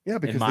most. yeah,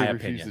 because my they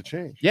refuse opinion. to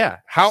change. Yeah.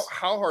 How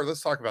hard?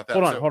 Let's talk about that.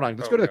 Hold on, So- hold on.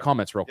 Let's oh, go to the yeah.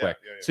 comments real Yeah, quick.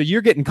 yeah, yeah. So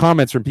you're getting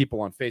comments from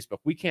people on Facebook.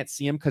 We can't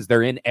see them because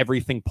they're in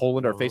everything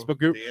Poland, our Uh-huh. Facebook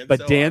group. Dan's But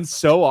so Dan's awesome.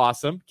 so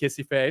awesome.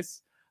 Kissy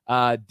face.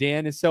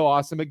 Dan is so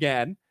awesome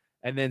again.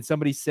 And then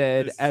somebody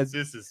said,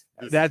 This is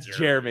that's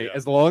Jeremy. yeah.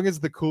 As long as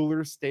the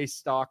coolers stay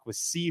stocked with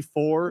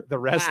C4, the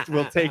rest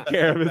will take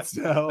care of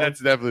itself. That's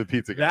definitely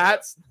pizza.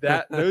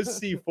 Those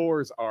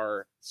C4s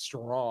are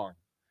strong.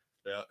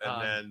 Yeah, and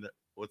Um, then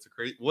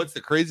what's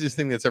the craziest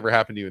thing that's ever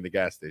happened to you in the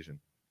gas station?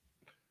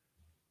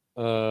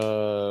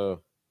 Uh,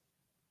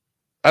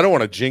 I don't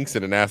want to jinx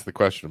it and ask the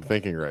question I'm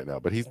thinking right now,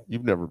 but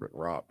you've never been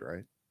robbed,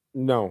 right?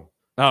 no.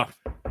 Oh,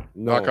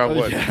 No. Knock on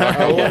wood. Yeah. Knock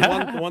on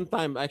wood. One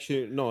time,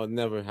 actually, no, it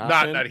never Not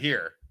happened.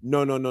 here.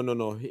 No.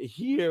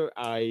 Here,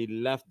 I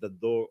left the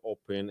door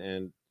open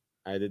and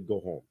I did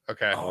go home.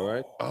 Okay. All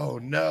right. Oh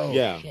no.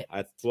 Yeah, shit.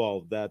 at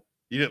 12. That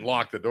You didn't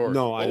lock the door.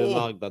 no, I didn't Oh.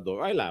 lock the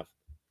door. I left,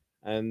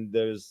 and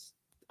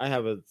I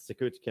have a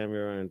security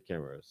camera and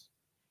cameras.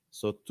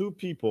 So 2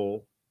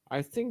 people,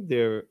 I think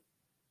they're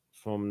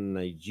from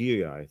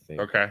Nigeria. I think.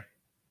 Okay.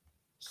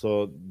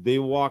 So they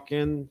walk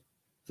in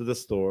to the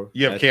store.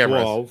 You have at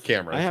cameras. 12.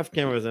 Cameras. I have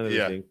cameras and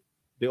Yeah. everything.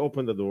 They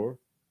open the door.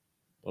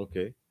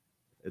 Okay.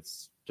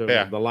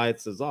 Yeah. The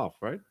lights is off,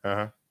 right?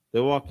 Uh-huh. They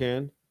walk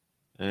in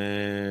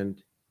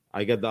and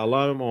I get the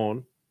alarm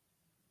on.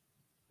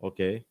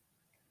 Okay.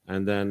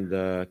 And then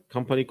the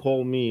company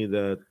called me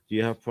that, do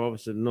you have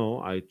problems? I said, no.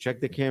 I check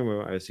the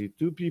camera. I see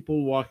two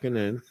people walking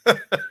in.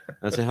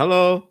 I say,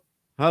 hello.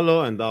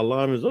 And the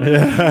alarm is on.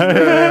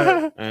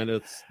 And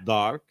it's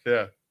dark.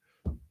 Yeah.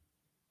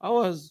 I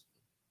was,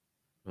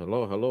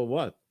 hello,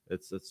 what?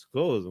 It's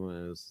closed,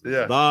 man. It's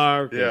Yeah.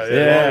 dark. Yeah. It's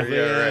Yeah. 12 Yeah.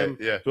 a.m. Right.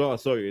 Yeah. 12,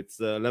 sorry, it's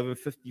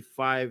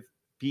 11:55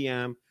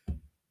 p.m.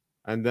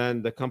 And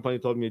then the company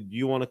told me, do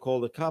you want to call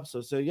the cops?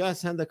 I said, yeah,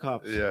 send the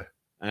cops. Yeah.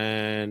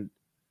 And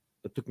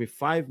it took me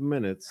 5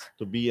 minutes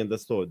to be in the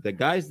store. The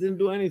guys didn't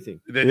do anything.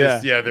 They Yeah.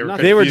 just, yeah, they were,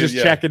 Nothing. They were confused,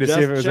 just checking to see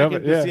if it was checking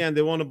open. to Yeah. see, and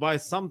they want to buy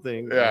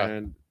something. Yeah.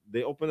 And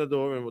they opened the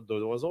door, and the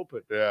door was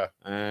open. Yeah.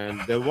 And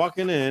they're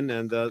walking in,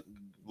 and the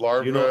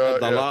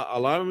Larva,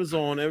 alarm is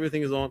on,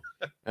 everything is on.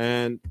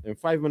 And in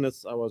 5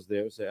 minutes, I was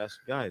there. So I asked,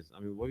 guys,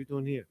 what are you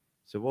doing here?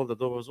 I said, well, the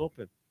door was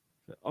open.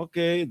 I said,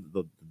 okay,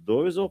 the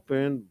door is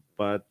open,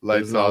 but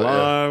Lights there's an off, yeah.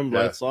 alarm, Yeah.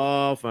 lights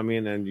off.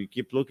 And you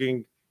keep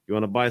looking. You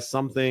want to buy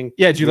something.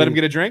 Yeah, did you let him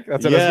get a drink?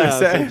 That's what I was yeah,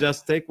 going to say. so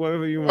just take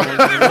whatever you want. And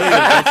leave.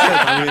 That's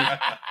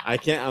it. I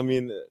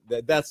can't.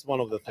 That's one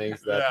of the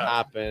things that Yeah.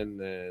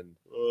 happen. And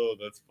Oh,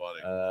 that's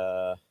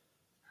funny.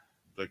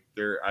 Like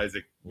they're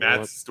Isaac. What?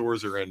 Matt's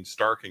stores are in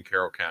Stark and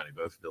Carroll County,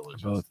 both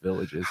villages. Both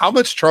villages. How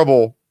much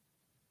trouble?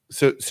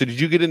 So did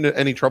you get into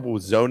any trouble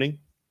with zoning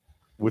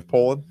with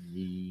Poland?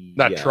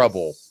 Not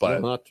trouble, but-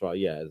 no, not trouble.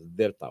 Yeah,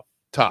 they're tough.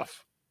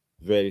 Tough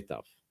Very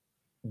tough.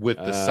 with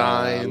the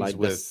signs. Like the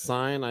with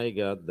sign I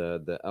got,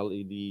 the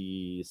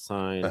LED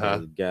sign, Uh-huh.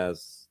 the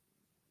gas.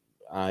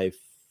 I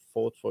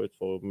fought for it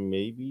for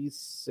maybe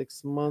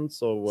 6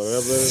 months or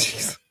whatever.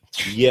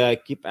 Yeah, I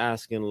keep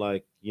asking,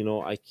 like,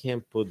 I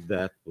can't put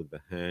that with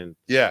the hand.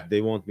 yeah, They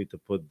want me to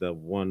put the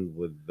one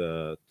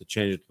to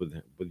change it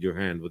with your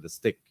hand, with the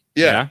stick.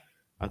 yeah.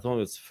 I told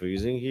them it's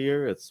freezing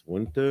here. It's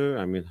winter.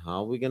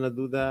 How are we gonna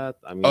do that?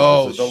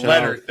 Oh, there's a the shell-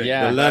 letter thing.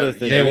 Yeah, the letter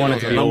thing. they want it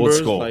to be old Numbers,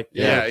 school. like,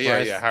 Yeah.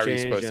 price How are you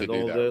change supposed to and do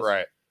all that? this.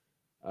 Right.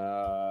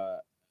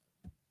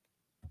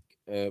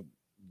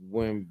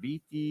 When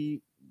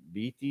BT,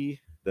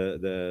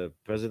 the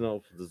president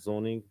of the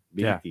zoning,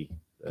 Yeah. BT,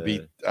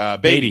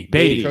 Beatty.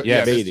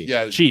 Yeah, Beatty.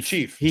 yeah.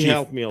 Chief. he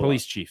helped me a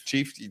Police lot.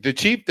 chief. The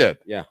chief did.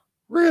 Yeah.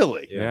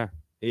 Really? Yeah.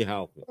 He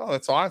helped me. Oh,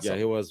 that's awesome. Yeah,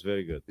 he was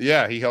very good.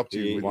 Yeah, he helped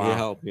you. He, with- he Wow.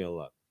 helped me a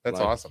lot. That's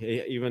awesome.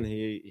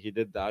 He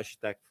did the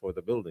architect for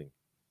the building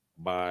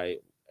by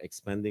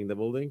expanding the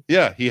building.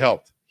 Yeah, he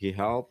helped. He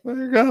helped, There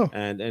you go.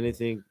 and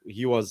anything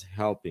he was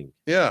helping.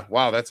 Yeah.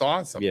 Wow, that's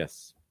awesome.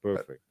 Yes,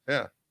 perfect.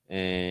 yeah.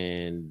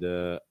 And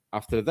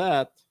after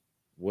that,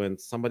 when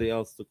somebody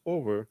else took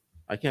over,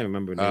 I can't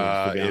remember names,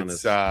 to be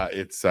honest.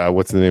 It's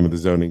what's the name of the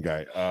zoning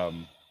guy?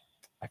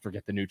 I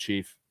forget the new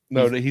chief.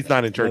 No, he's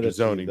not in charge of Another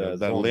zoning. chief, That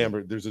zoning.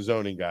 Lambert, there's a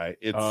zoning guy.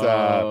 It's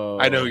Oh.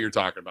 I know who you're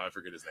talking about. I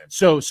forget his name.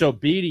 So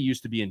Beatty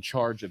used to be in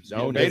charge of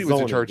zoning. Beatty was in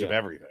zoning, charge of yeah.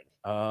 everything.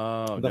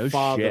 Oh, The no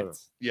father. shit.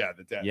 Yeah,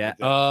 the dad. Yeah. the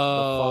dad.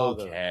 Oh,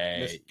 father.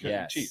 okay. Mr.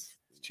 Yes.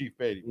 Chief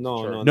Beatty. was in No,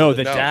 charge. no, No,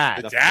 the No, dad.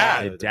 The The dad.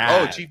 father. The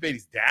dad. Oh, Chief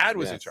Beatty's dad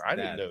was in Yes, charge. I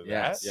didn't dad. know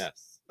Yes. that.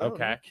 Yes, Oh,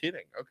 Okay. no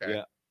kidding. Okay.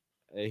 Yeah.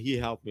 He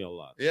helped me a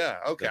lot. Yeah.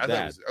 Okay. The I thought it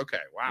dad. was okay.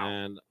 Wow.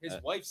 And His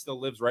wife still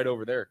lives right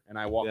over there, and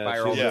I walk yeah, by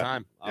her all she's- the yeah.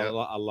 time. I, Yeah.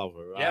 I love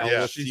her. Yeah, I yeah,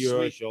 always she's see her.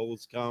 sweet. She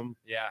always come.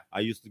 Yeah.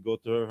 I used to go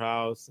to her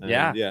house. And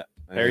Yeah.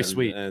 Very and-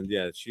 sweet. And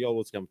yeah, she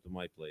always come to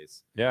my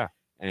place. Yeah.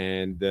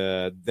 And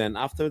then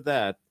after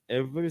that,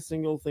 every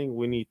single thing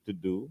we need to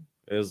do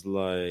is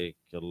like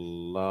a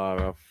lot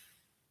of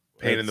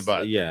Pain in the it's-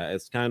 butt. Yeah,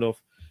 it's kind of,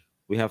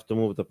 we have to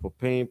move the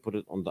propane, put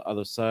it on the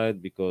other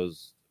side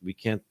because we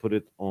can't put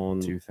it on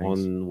Two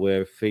things.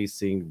 where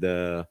facing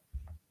the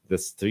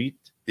street.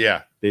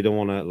 Yeah. They don't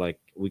want to, like,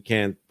 we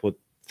can't put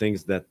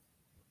things that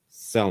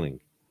selling,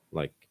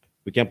 like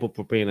we can't put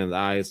propane and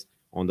ice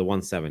on the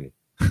 170.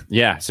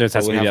 Yeah. So it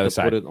has So to we be the have other to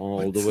side. put it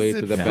all the way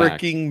to the back.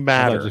 freaking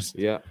matters.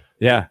 Yeah.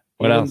 Yeah.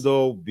 What Even else?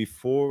 though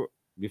before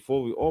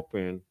we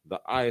opened, the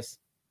ice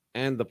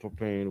and the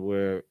propane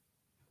were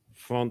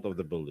front of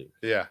the building.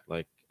 Yeah.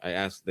 Like I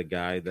asked the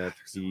guy that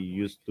he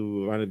used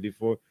to run it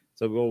before,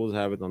 so we always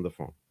have it on the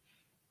front.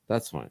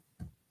 That's fine.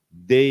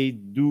 They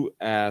do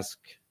ask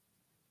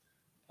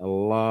a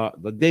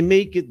lot, but they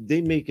make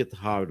it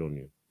hard on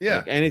you. Yeah.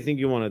 Like anything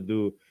you want to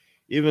do,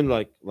 even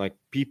like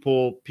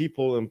people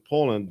in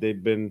Poland,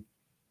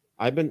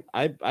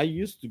 I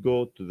used to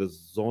go to the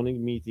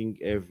zoning meeting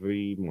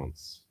every month.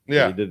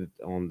 Yeah. We did it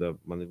on the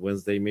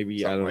Wednesday,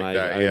 maybe. I Something don't know. like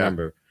that, I yeah.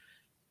 remember.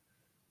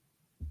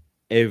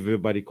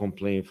 Everybody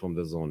complained from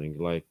the zoning,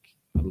 like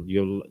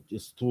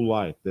it's too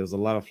light. There's a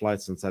lot of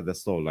lights inside the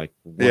store. Like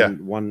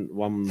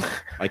one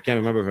I can't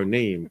remember her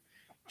name.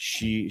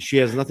 She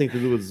has nothing to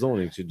do with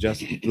zoning. She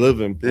just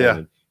live in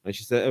Poland. Yeah. And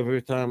she said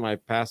every time I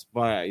pass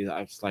by,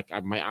 I was like,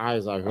 my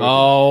eyes are hurting.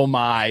 Oh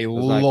my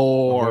was like,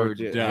 lord!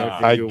 hurt- duh.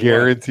 hurt- I you what?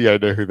 guarantee I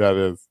know who that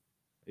is.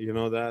 You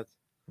know that?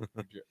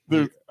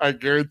 I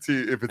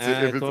guarantee if it's And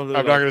I I'm told her,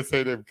 not like- gonna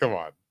say name. Come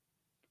on,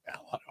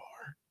 Eleanor.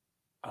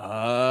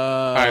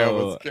 Oh, I don't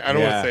want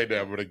to say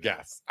name. I'm gonna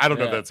guess. I don't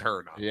know if Yeah. that's her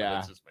or not. Yeah. But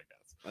that's just my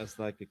guess. That's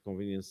like a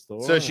convenience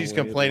store. So and she's when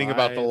it complaining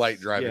about the light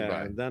lights- driving yeah,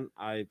 by. and then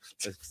I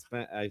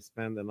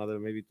spend another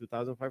maybe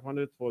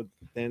 2,500 for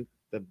tint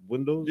the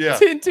windows. Yeah.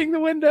 tinting the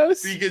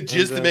windows. Because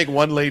just to then- make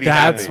one lady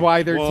That's happy.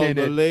 why they're well, the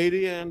tinted.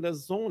 lady and the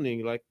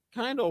zoning, like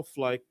kind of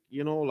like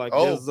like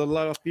Oh. there's a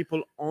lot of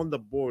people on the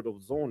board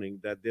of zoning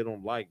that they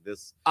don't like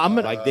this. I'm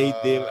gonna. Like they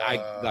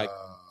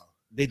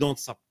don't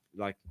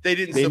like they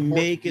didn't they support,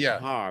 make it yeah.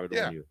 hard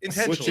Yeah, on you,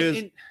 intentionally. which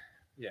is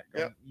Yeah.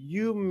 Yeah.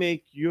 you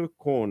make your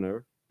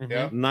corner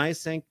Yeah.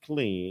 nice and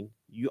clean.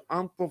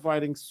 I'm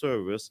providing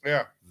service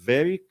Yeah.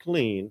 very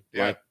clean.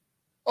 Yeah. Like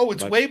Oh,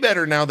 it's Like- way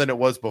better now than it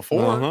was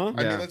before. Uh-huh.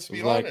 I Yeah. mean, let's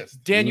be Like-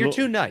 honest. Dan, you're No-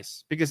 too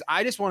nice because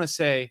I just want to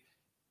say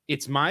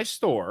it's my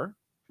store.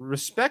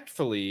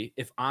 Respectfully,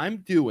 if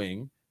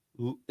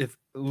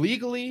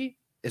legally,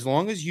 as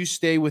long as you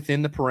stay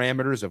within the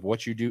parameters of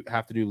what you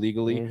have to do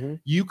legally, mhm.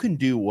 you can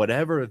do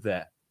whatever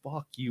the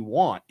fuck you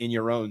want in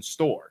your own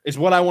store, is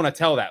what I want to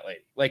tell that lady.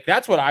 Like,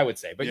 that's what I would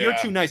say. But you're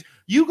Yeah. too nice.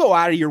 You go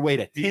out of your way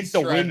to tint He's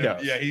the trying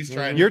windows. he's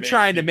trying. You're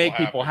trying to make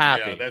people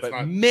happy. Yeah, that's but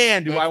not.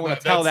 man, do I that's want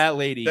not- to tell that's- that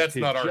lady. that's to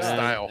not our just-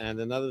 style. And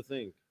another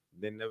thing,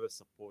 they never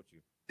support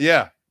you.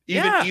 Yeah.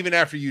 Yeah. Even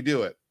after you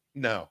do it.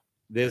 No.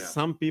 There's Yeah.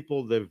 some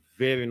people they're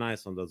very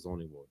nice on the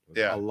zoning board.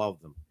 Yeah. I love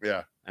them,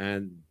 Yeah.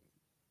 and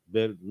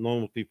they're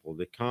normal people.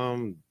 They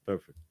come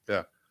perfect.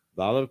 Yeah.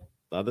 The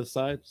other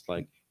side, it's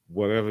like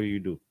whatever you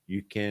do,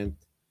 you can't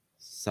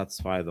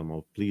satisfy them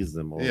or please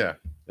them. Or Yeah.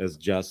 it's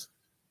just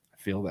I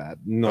feel that.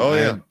 no. Oh,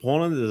 yeah. and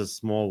Poland is a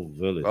small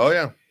village. Oh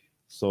yeah.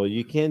 So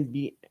you can't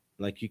be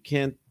like you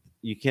can't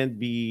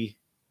be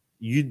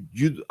you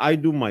I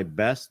do my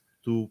best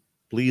to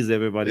please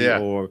everybody Yeah.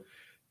 or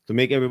to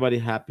make everybody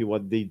happy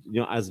what they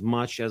as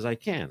much as I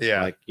can.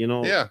 Yeah. Like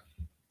Yeah.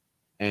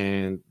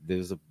 and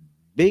there's a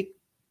big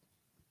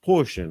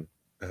portion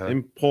Uh-huh.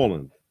 in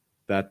Poland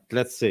that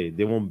let's say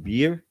they want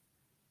beer,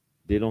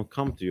 they don't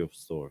come to your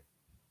store.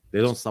 They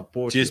don't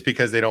support Just you.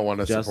 because they don't want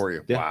to Just- support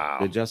you. yeah, Wow.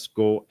 They just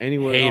go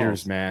anywhere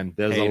Haters, else. man.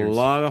 There's Haters. a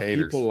lot of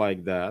Haters. people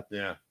like that.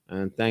 Yeah.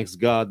 And thanks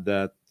God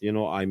that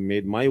I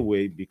made my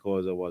way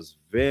because it was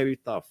very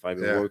tough. I've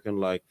been Yeah. working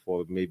like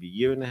for maybe a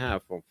year and a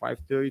half from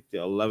 5:30 to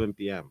 11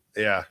 p.m.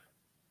 Yeah.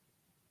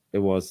 It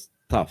was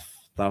tough.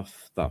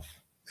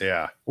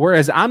 Yeah.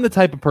 Whereas I'm the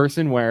type of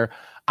person where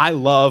I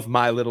love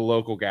my little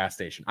local gas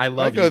station. I I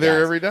love go you there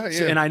guys. every day.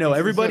 So- Yeah. and I know That's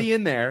everybody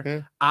in there.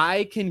 Yeah.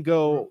 I can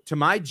go to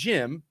my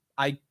gym.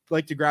 I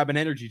like to grab an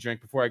energy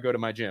drink before I go to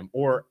my gym,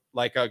 or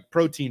like a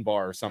protein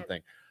bar or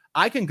something.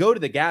 I can go to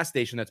the gas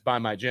station that's by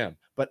my gym,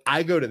 but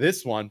I go to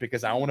this one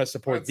because I want to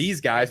support That's-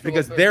 these guys that's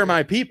because also they're good.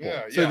 my people.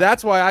 Yeah, So yeah.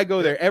 that's why I go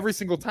Yeah. there every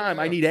single time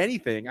I Yeah. need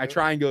anything. I Yeah.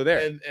 try and go there.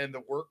 And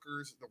the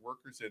workers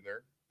in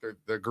there,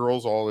 the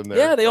girls all in there.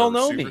 Yeah, they all are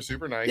know super, me.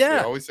 Super nice. Yeah.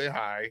 They always say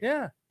hi.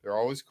 Yeah, They're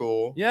always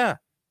cool. yeah.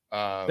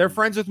 Um, They're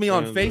friends with me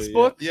on friendly,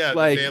 Facebook. Yeah,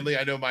 like the family.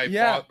 I know my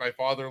Yeah. my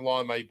father-in-law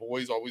and my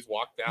boys always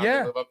walk down. Yeah.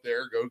 They live up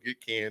there, go get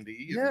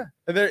candy. and-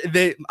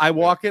 yeah. I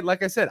walk it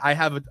like I said. I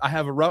have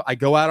a rough. I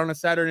go out on a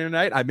Saturday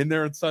night. I'm in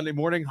there on Sunday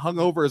morning,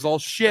 hungover as all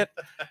shit,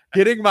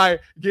 getting my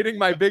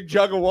big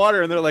jug of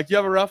water, and they're like, "You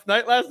have a rough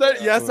night last night?"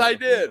 Yes, I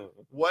did.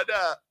 What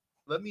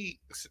let me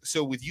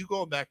so with you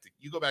go back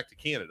to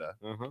Canada,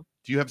 Uh-huh.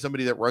 do you have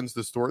somebody that runs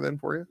the store then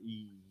for you?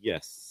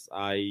 Yes,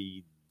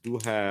 I do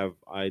have.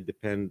 I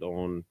depend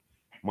on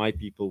my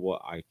people,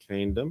 what I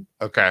train them,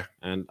 Okay.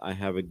 and I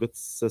have a good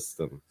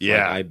system. Like,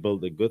 Yeah. I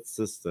build a good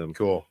system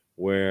Cool.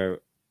 where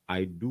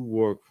I do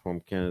work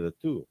from Canada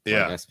too. Like,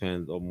 Yeah. I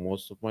spend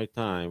most of my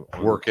time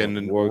Working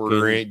and working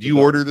ordering. Do you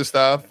because order the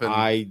stuff? And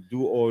I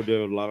do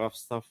order a lot of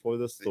stuff for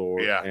the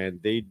store, Yeah.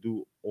 and they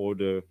do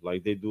order,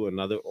 like they do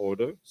another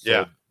order. So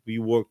Yeah. we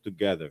work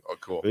together, oh,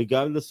 cool.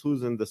 regardless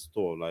who's in the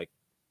store. Like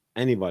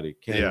anybody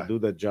can Yeah. do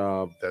the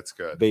job That's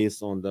good.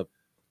 based on the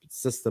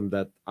system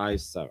that I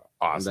serve, and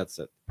Awesome. that's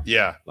it.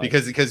 Yeah, Like-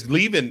 because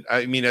leaving,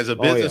 I mean, as a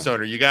Oh, yeah. business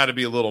owner, you got to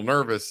be a little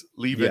nervous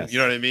leaving. Yes. You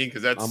know what I mean?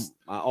 Because that's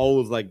I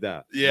always like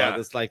that. Yeah. but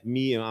it's like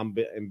me, and I'm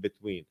in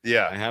between. I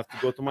yeah, have to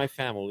go to my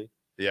family,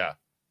 yeah,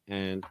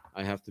 and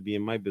I have to be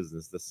in my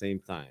business the same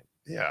time.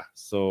 yeah,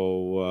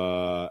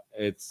 So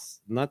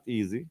it's not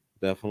easy.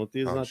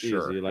 Definitely, it's I'm not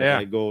sure. easy. Like Yeah.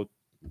 I go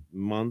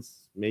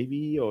months,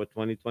 maybe, or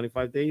 20,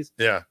 25 days.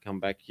 yeah. Come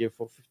back here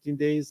for 15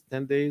 days,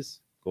 10 days.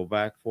 Go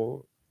back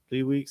for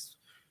 3 weeks.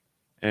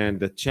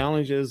 And the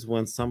challenge is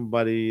when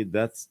somebody.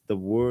 That's the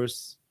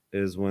worst.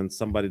 Is when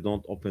somebody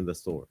don't open the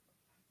store.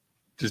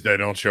 Just they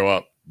don't show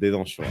up. They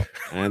don't show up,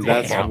 and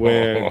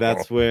Damn.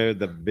 that's where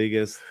the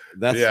biggest.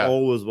 That's Yeah.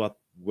 always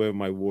where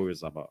my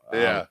worries about.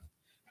 Yeah.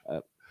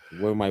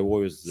 Where my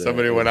worries.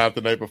 Somebody went out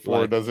the night before,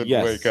 like, doesn't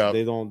yes, wake up.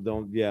 They don't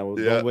Yeah.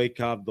 don't wake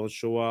up, don't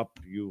show up.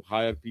 You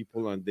hire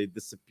people and they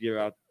disappear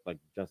out, like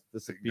just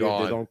disappear.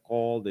 Gone. They don't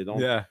call, they don't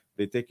Yeah.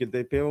 they take your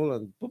day payroll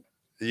and boop,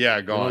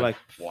 Yeah, gone. like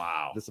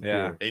wow.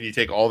 disappear. And you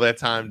take all that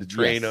time to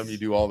train them. Yes. You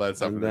do all that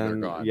stuff, and, And then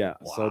then they're gone. yeah,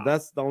 so Wow.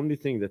 that's the only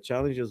thing. The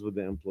challenge is with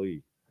the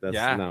employee. That's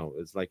Yeah. now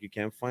it's like you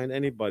can't find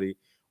anybody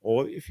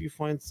Or if you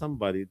find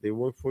somebody, they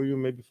work for you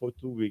maybe for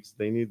 2 weeks,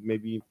 they need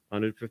maybe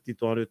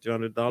 $150,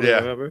 $200, Yeah.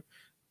 whatever.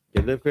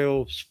 Get their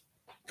payroll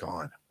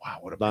Gone.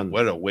 Wow, Done.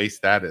 what a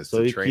waste that is. So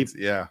to you train. keep-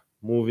 Yeah.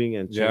 moving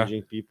and Yeah.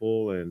 changing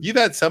people. And You've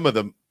had some of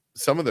the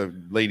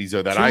ladies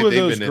though that Two of they've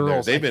those been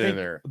girls, in there. They've I been in think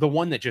there. The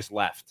one that just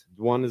left.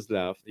 one is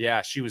left.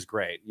 Yeah, she was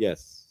great.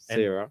 Yes, And-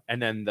 Sarah.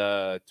 And then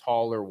the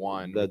taller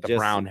one The with the Jess-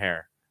 brown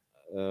hair.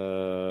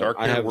 Dark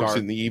I hair have works dark-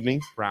 in the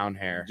evening. Brown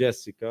hair.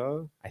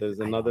 Jessica. There's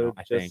I don't another know,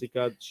 I think.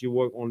 Jessica. She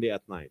work only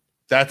at night.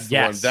 That's the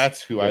one. Yes.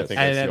 That's who I Yes. think.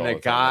 I And see then all the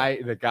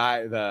time.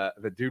 guy,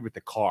 the dude with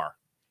the car.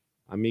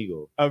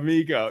 Amigo.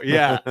 Amigo.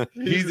 Yeah.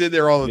 He's in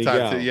there all the time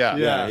Miguel. too. Yeah.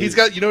 Yeah. He's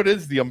got, you know what it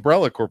is? The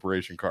Umbrella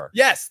Corporation car.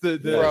 Yes, the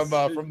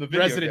From the video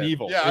Resident game.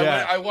 Evil.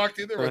 Yeah, I walked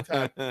in there one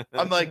time.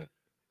 I'm like,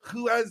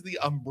 who has the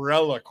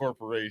Umbrella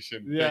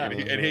Corporation? thing? Yeah.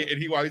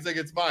 And he's like,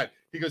 it's mine.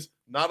 He goes,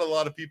 not a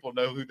lot of people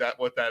know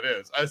what that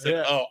is. I said,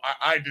 Yeah. oh,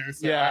 I do,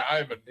 sir. Yeah.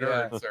 I'm a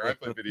nerd, Yeah. sir. I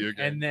play video games.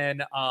 And then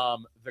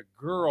the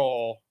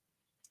girl,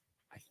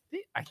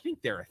 I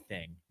think they're a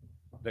thing.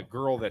 The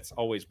girl that's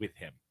always with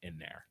him in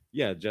there.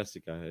 Yeah,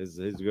 Jessica is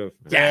his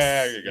girlfriend.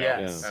 Yes. There you go.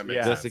 Yes. That makes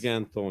Yes. sense. Jessica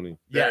and Tony.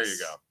 There Yes.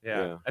 you go.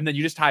 Yeah. Yeah. And then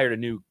you just hired a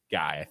new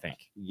guy, I think.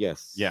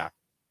 Yes. Yeah.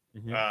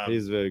 Mhm.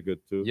 He's very good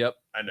too. Yep.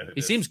 I know who He it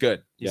is. seems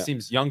good. He Yeah.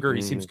 seems younger.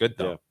 He Mhm. seems good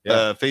though.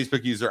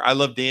 Facebook user. I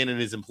love Dan and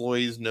his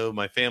employees. Know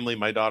my family.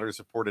 My daughter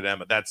supported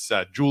Emma. That's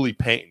Julie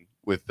Payne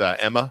with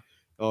Emma.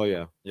 Oh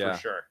yeah. Yeah.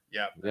 For sure.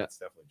 Yeah, that's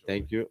definitely Julie.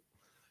 Thank you.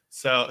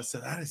 So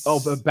that is. Oh,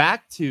 but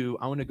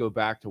I want to go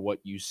back to what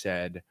you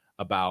said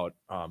about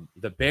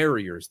the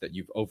barriers that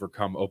you've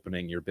overcome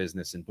opening your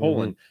business in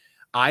Poland.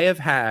 I have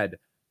had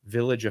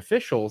village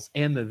officials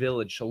and the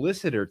village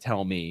solicitor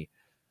tell me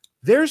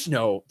there's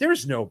no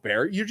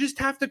barrier. You just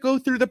have to go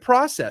through the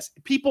process.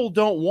 People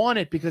don't want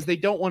it because they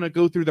don't want to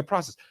go through the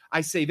process. I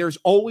say there's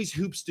always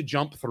hoops to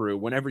jump through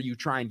whenever you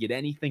try and get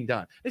anything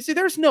done. They say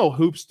there's no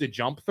hoops to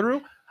jump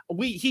through.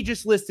 He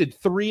just listed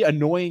 3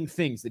 annoying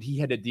things that he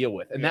had to deal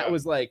with, and that Yeah.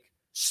 was like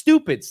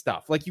stupid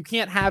stuff. Like you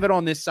can't have it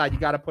on this side, you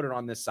got to put it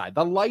on this side.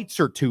 The lights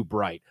are too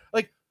bright.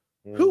 Like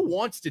who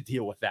wants to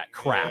deal with that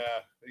crap? Yeah,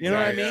 You know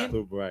what I exactly. mean?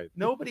 Too bright.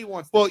 Nobody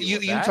wants to Well, deal you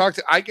with that. talk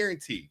to. I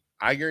guarantee.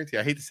 I hate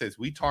to say this.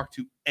 We talk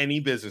to any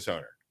business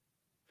owner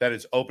that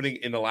is opening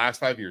in the last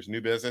 5 years.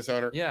 New business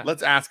owner. Yeah.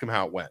 Let's ask him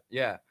how it went.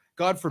 Yeah.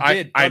 God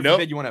forbid. I God know-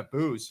 forbid you want to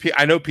booze.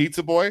 I know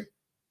Pizza Boy.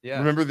 Yeah.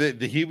 Remember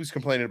that he was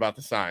complaining about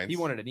the signs. He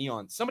wanted a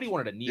neon. Somebody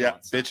wanted a neon. Yeah,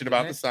 sign, bitching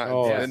about didn't the signs.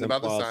 Oh, and it's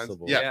about the signs.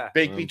 impossible. Yeah. Yeah.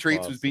 Baked Me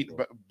Treats was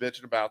Impossible.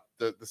 bitching about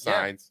the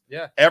signs.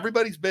 Yeah.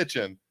 Everybody's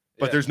bitching,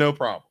 but Yeah. there's no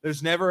problem.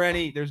 There's never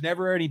any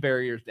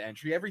barriers to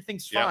entry.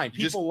 Everything's Yeah, fine. you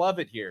just- People love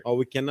it here. Oh,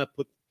 we cannot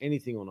put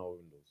anything on our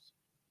windows.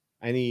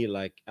 Any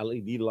like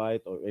LED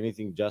light or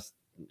anything, just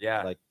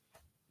Yeah. like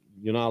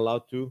you're not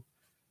allowed to.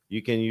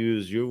 You can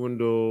use your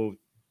window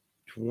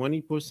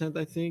 20%,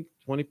 I think.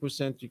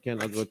 20% you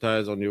can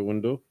advertise on your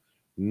window.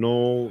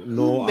 No,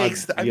 Who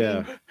makes that? I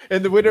yeah. mean,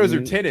 And the windows are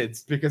Mm. tinted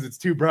because it's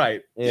too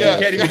bright. Yeah.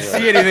 You can't even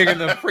see anything in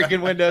the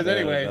freaking windows Yeah,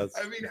 anyway. that's-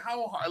 I mean,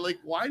 how hard? Like,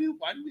 why do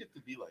we have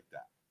to be like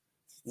that?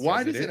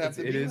 Why does it have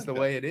to be It is like the that?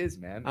 way it is,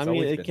 man. I It's mean,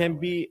 always it been can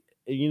that way.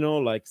 be,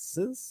 like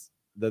since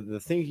the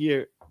thing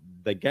here,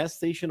 the gas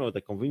station or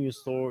the convenience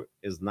store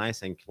is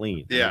nice and clean.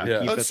 and Yeah, we Yeah.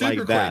 keep Oh, it it's super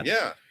like that. clean.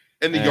 Yeah,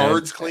 and the And-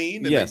 yard's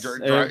clean. And Yes,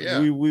 yeah.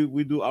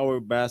 we do our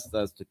best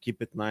as to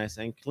keep it nice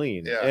and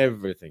clean. Yeah.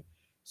 Everything.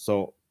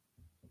 So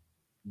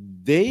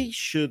they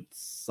should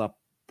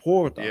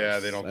support us. Yeah,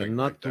 they don't think and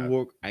not like to that.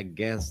 work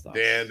against us.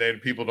 Dan,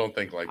 people don't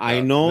think like that.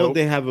 I know Nope.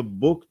 they have a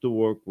book to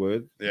work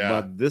with, Yeah.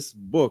 but this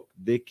book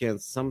they can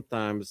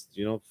sometimes,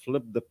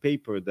 flip the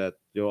paper that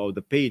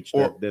the page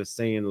Or- that they're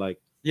saying like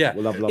Yeah.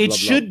 blah, blah, It blah,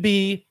 should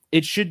be.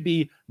 It should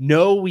be.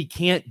 No, we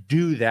can't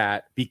do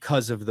that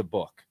because of the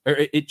book. Or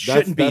it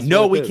shouldn't be. that's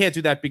No, what we it is. can't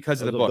do that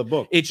because of the blah.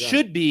 book. It yeah.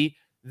 should be.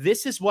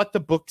 This is what the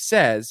book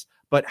says.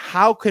 But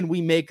how can we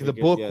make the Make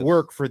it- book yes.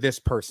 work for this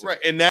person? Right,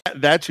 and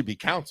that should be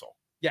council.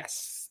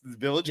 Yes. The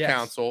village Yes.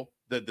 council.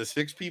 The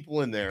 6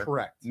 people in there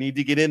Correct. need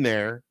to get in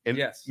there and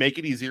Yes. make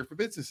it easier for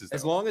businesses.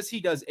 As though. long as he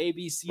does A,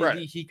 B, C, Right.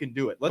 D, he can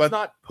do it. Let's But-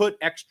 not put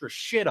extra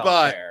shit up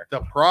But there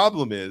the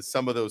problem is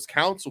some of those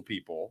council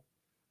people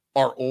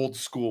are old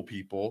school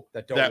people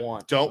that don't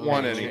want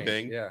want change.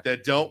 anything, Yeah.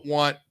 that don't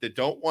want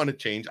to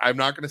change. I'm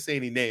not going to say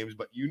any names,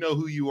 but you know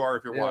who you are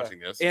if you're Yeah. watching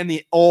this. And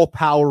the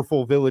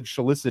all-powerful village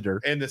solicitor.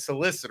 And the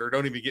solicitor,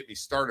 don't even get me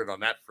started on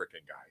that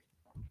freaking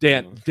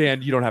guy.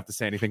 Dan, you don't have to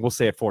say anything. We'll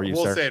say it for you,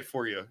 We'll sir. say it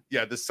for you.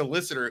 Yeah, the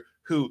solicitor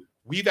who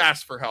we've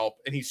asked for help,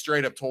 and he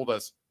straight up told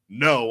us,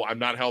 "No, I'm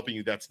not helping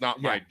you. That's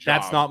not my job.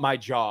 That's not my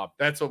job.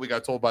 That's what we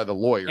got told by the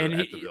lawyer And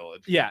at the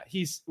village." Yeah,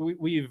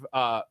 we've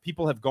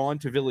people have gone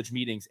to village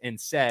meetings and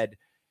said,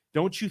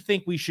 "Don't you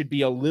think we should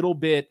be a little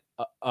bit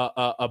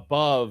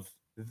above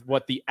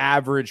what the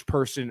average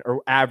person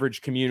or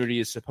average community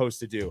is supposed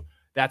to do?"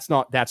 That's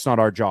not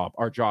our job.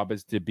 Our job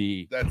is to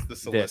be. That's the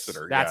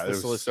solicitor. That's Yeah, the it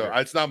was- solicitor. So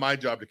it's not my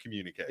job to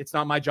communicate. It's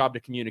not my job to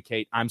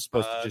communicate. I'm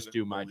supposed to just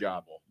do my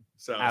job. Unbelievable.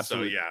 So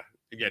Absolutely yeah.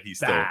 Yet he's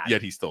bad.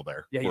 still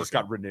there. Yeah, he just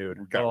working. got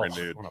renewed. Got Oh,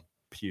 renewed. I want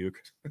to puke.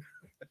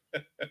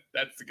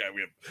 That's the guy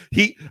we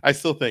have. I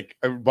still think,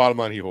 bottom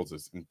line, he holds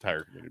this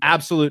entire community.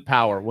 Absolute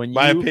power. When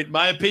My you,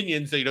 my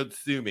opinion, so you don't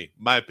sue me.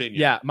 My opinion.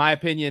 yeah, my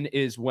opinion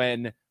is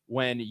when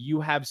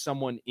you have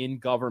someone in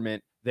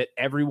government that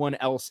everyone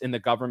else in the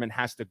government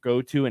has to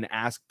go to and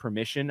ask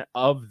permission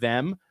of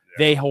them,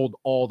 they hold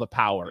all the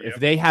power. Yep. If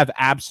they have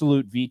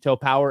absolute veto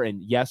power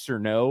and yes or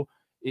no,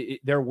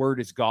 their word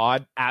is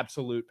God,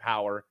 absolute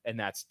power, and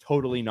that's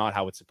totally not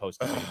how it's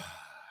supposed to be.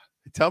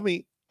 Tell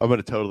me, I'm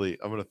gonna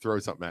throw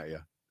something at you.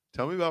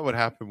 Tell me about what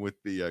happened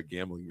with the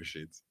gambling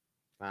machines.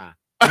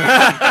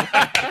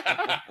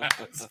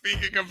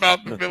 Speaking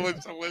about the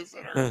village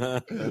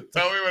solicitor,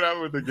 tell me what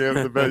happened with the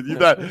gambling. You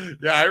thought,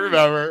 yeah, I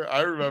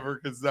remember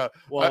because I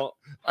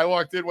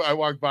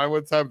walked by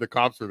one time, the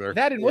cops were there.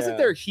 That and wasn't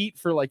there heat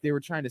for like they were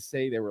trying to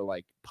say there were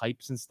like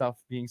pipes and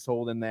stuff being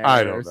sold in there?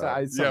 I don't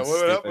know. Yeah,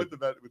 what happened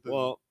with the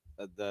well,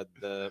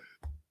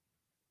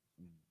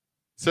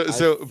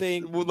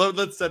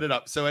 let's set it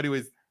up. So,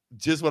 anyways,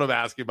 just what I'm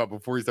asking about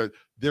before you start,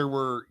 there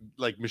were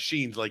like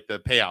machines, like the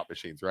payout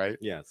machines, right?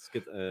 Yeah,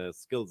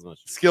 skills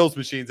machines. Skills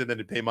machines, and then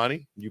to pay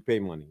money. You pay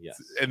money, yes,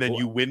 and then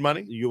you win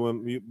money.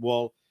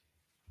 Well,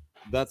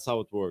 that's how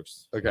it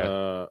works.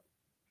 Okay.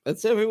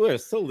 It's everywhere.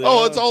 Still there.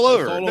 Oh, it's all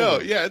over.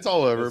 It's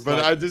all over. It's but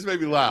like, I just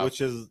made me laugh, which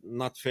is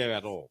not fair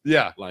at all.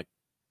 Yeah, like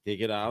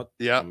take it out.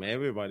 Yeah, from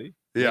everybody.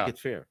 Yeah, make it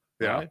fair.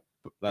 Yeah, right?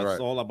 That's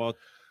all about.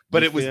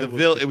 But it was the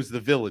village. It was the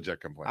village that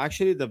complained.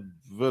 Actually, the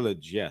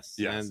village, yes.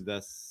 Yes. And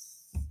that's.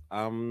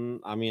 I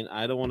mean,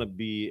 I don't want to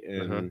be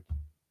in.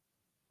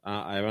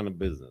 I run a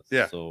business.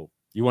 Yeah. So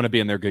you want to be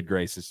in their good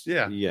graces.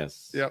 Yeah.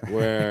 Yes. Yeah.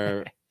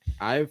 Where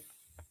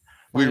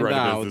we run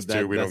a business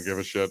too. We don't give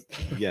a shit.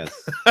 Yes.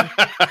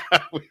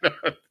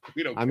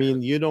 we don't. I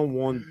mean, you don't.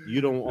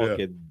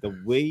 Okay.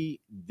 The way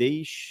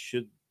they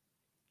should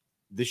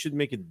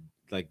make it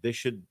like they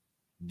should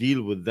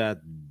deal with that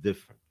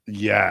different.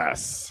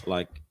 Yes.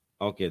 Like,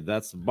 okay,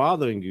 that's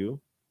bothering you.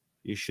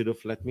 You should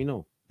have let me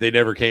know. They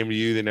never came to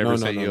you. They never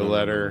sent you a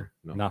letter.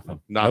 No.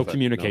 Nothing. No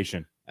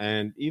communication. No.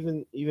 And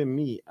even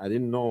me, I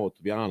didn't know,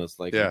 to be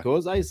honest. Like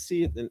because I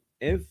see it in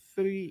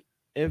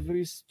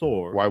every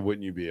store. Why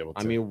wouldn't you be able to?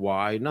 I mean,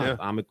 why not? Yeah.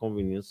 I'm a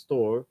convenience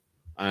store,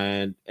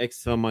 and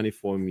extra money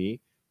for me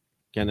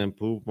can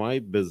improve my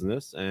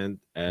business and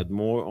add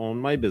more on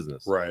my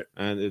business. Right.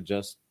 And it's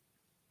just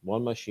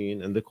one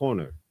machine in the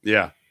corner.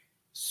 Yeah.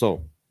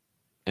 So,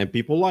 and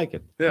people like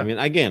it. Yeah. I mean,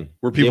 again,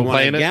 were people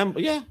playing it?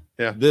 Yeah.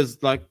 Yeah.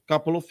 There's like a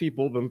couple of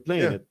people been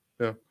playing it.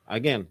 Yeah.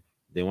 Again,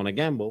 they want to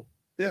gamble.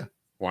 Yeah.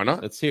 Why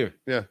not? It's here.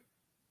 Yeah.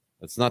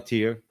 It's not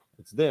here.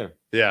 It's there.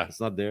 Yeah. It's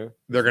not there.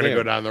 They're going to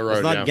go down the road.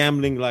 It's not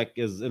gambling like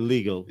is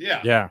illegal. Yeah.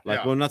 Yeah.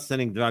 Like we're not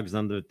selling drugs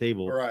under the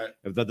table. Right.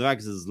 If the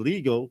drugs is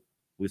legal,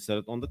 we sell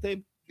it on the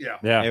table. Yeah.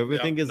 Yeah.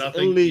 Everything is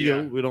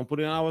illegal. We don't put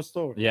it in our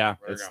store. Yeah.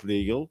 It's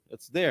legal.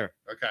 It's there.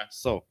 Okay.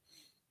 So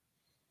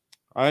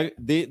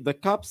the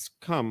cops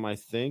come, I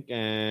think,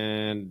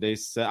 and they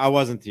said I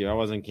wasn't here. I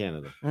was in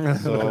Canada,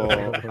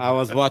 so I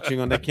was watching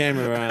on the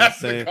camera and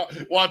saying,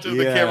 watching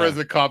the camera as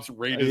the cops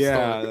raided.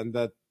 Yeah, and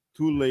that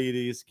two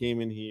ladies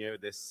came in here.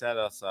 They set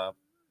us up.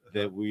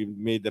 That we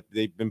made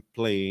they've been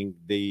playing.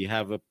 They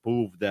have a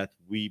proof that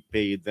we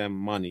paid them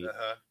money,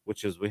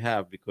 which is we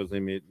have because they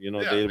made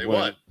they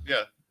won.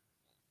 Yeah.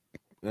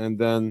 And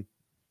then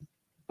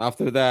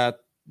after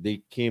that,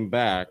 they came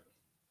back,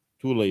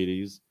 two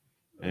ladies.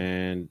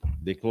 And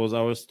they closed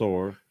our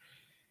store,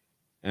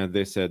 and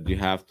they said you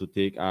have to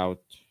take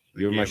out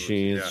your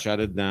machines,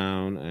 shut it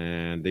down,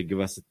 and they give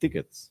us the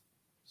tickets.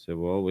 So,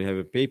 well, we have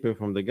a paper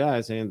from the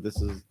guy saying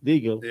this is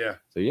legal. Yeah.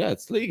 So yeah,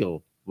 it's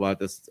legal, but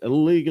it's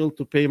illegal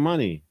to pay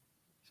money.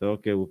 So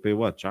okay, we'll pay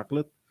what?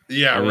 Chocolate?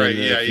 Yeah, right.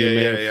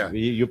 Yeah.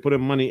 You put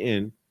money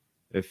in.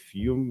 If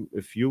you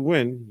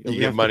win, you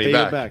get money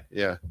back.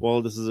 Yeah.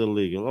 Well, this is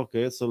illegal.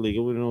 Okay, it's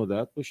illegal. We know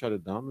that. We shut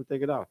it down. We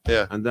take it out.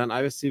 Yeah. And then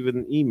I received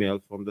an email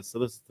from the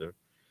solicitor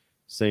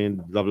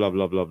saying blah blah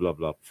blah blah blah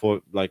blah.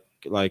 For like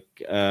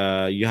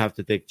you have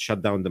to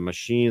shut down the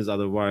machines,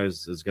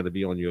 otherwise it's gonna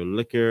be on your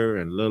liquor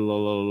and la la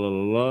la la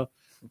la.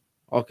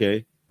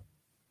 Okay.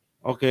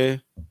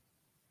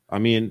 I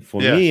mean, for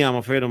me, I'm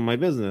afraid of my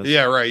business.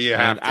 Yeah, right.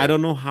 Yeah. I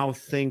don't know how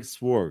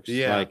things works.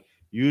 Yeah. Like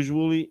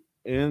usually.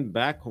 And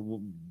back,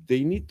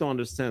 they need to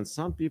understand.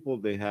 Some people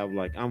they have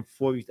like I'm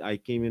 40. I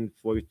came in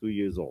 42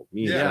 years old.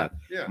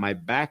 My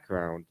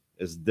background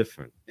is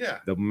different. Yeah,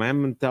 my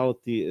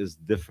mentality is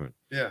different.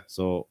 Yeah,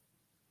 so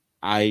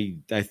I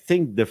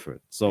think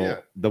different.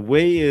 So the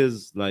way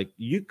is like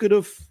you could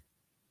have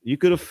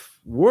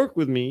worked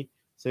with me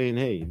saying,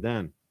 "Hey,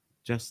 Dan,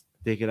 just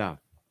take it out."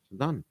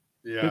 Done.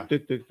 Yeah.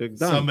 Done.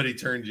 Somebody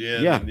turned you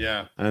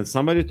in. And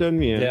somebody turned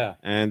me in. Yeah.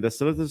 And the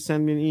solicitor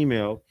sent me an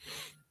email.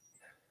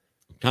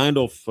 Kind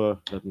of,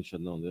 let me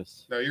shut down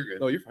this. No, you're good.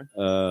 Oh, you're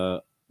fine.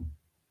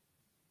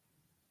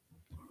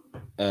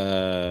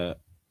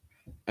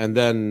 And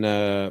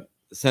then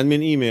send me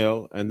an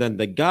email, and then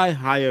the guy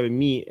hired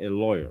me a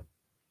lawyer.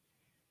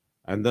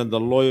 And then the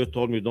lawyer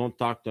told me, don't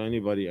talk to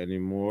anybody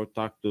anymore.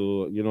 Talk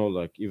to,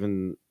 like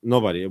even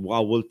nobody.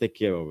 Well, we'll take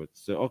care of it.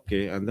 So,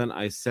 okay. And then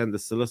I send the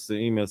solicitor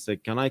email, say,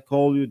 can I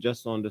call you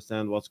just to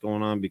understand what's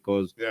going on?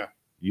 Because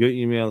your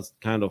email's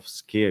kind of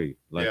scary.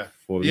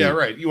 For me. Yeah,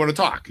 right. You want to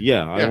talk.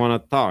 Yeah, I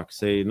want to talk.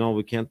 Say, no,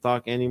 we can't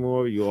talk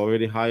anymore. You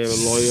already hired a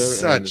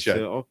lawyer.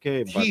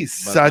 Okay.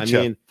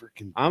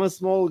 I'm a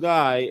small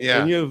guy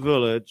in your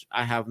village.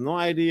 I have no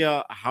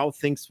idea how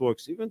things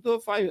works. Even though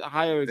if I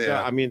hire a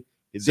guy,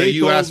 so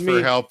you asked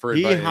for help for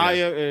advice. He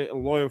hired a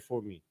lawyer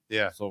for me.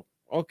 Yeah. So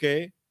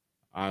okay,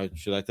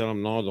 should I tell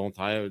him no? Don't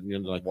hire.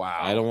 Wow.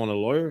 I don't want a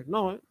lawyer.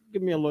 No,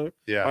 give me a lawyer.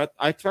 Yeah. But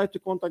I tried to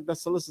contact the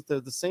solicitor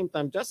at the same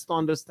time just to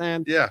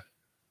understand. Yeah.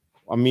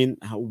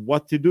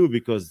 What to do,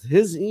 because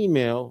his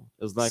email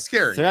is like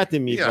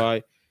threatening me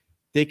by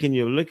taking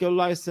your liquor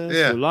license,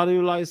 your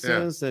lottery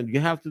license, and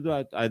you have to do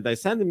it. I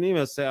send him an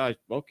email, say,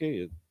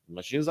 okay,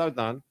 machines are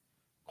done.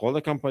 Call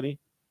the company,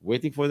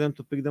 waiting for them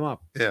to pick them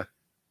up. Yeah.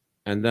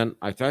 And then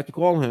I tried to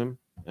call him,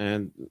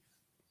 and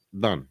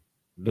done.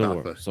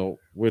 So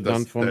we're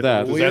done from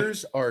that.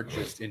 Lawyers are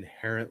just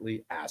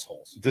inherently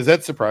assholes. Does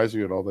that surprise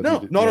you at all?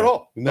 No, not at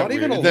all. Not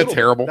even a little. That's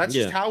terrible. That's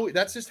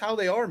just how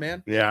they are,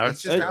 man. Yeah,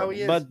 that's just how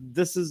he is. But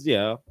this is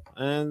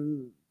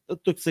and it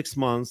took 6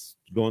 months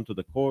going to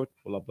the court.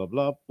 Blah blah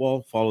blah.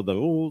 Well, follow the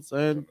rules,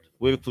 and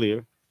we're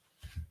clear.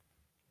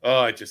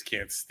 Oh, I just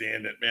can't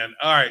stand it, man.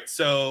 All right,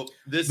 so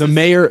the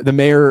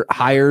mayor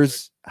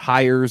hires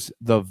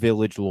the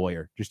village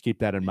lawyer. Just keep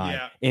that in mind.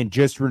 And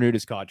just renewed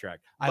his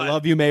contract. I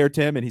love you, Mayor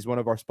Tim, and he's one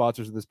of our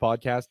sponsors of this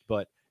podcast,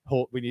 but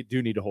we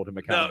do need to hold him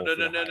accountable.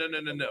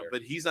 No.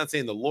 But he's not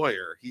saying the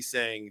lawyer. He's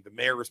saying the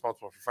mayor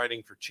responsible for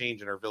fighting for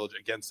change in our village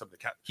against some of the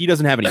he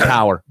doesn't have any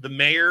power. The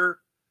mayor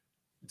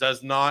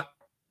does not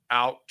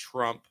out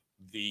Trump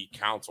the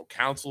council.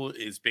 Council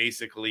is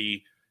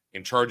basically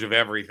in charge of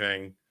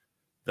everything.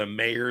 The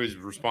mayor is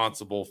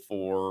responsible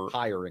for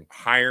hiring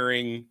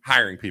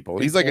people.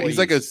 He's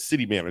like a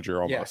city manager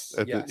almost.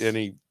 Yes.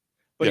 He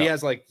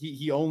has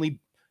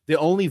the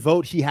only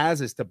vote he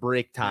has is to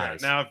break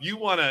ties. Yeah. Now,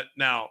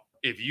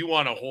 if you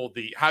want to hold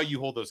how you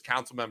hold those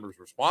council members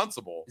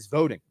responsible is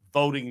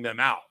voting them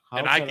out.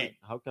 How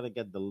can I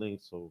get the link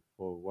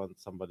for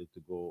somebody to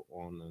go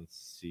on and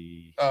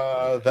see?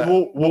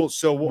 We'll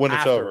show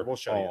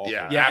you.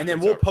 And then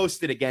we'll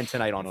post it again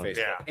tonight on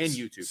Facebook and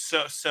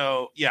YouTube.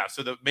 So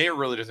the mayor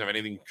really doesn't have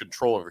anything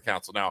control over the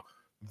council. Now,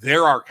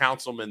 there are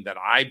councilmen that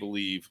I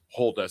believe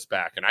hold us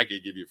back, and I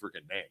could give you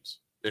freaking names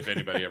if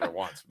anybody ever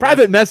wants.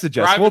 Private message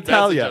us. We'll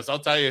tell you. I'll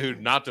tell you who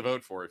not to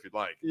vote for if you'd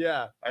like.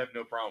 Yeah. I have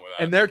no problem with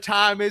that. And their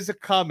time is a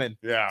coming.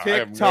 Yeah.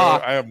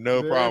 TikTok. I have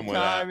no problem with that.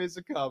 Their time is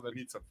a coming.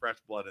 We need some fresh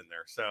blood in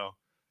there. So,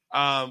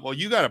 well,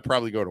 you got to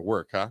probably go to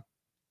work, huh?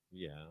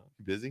 Yeah.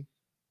 You busy?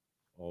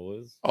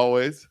 Always.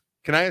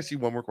 Can I ask you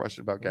one more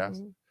question about gas?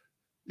 Mm-hmm.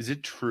 Is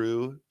it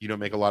true you don't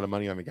make a lot of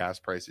money on the gas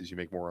prices? You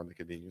make more on the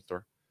convenience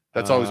store?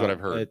 That's always what I've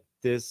heard. It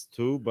is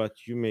too,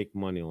 but you make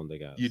money on the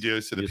gas. You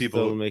do. So you're people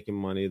still making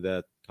money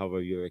that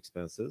cover your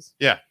expenses.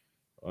 Yeah.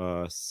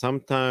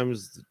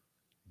 Sometimes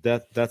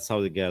that's how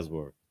the gas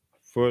works.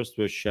 First,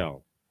 we're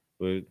Shell.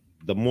 We're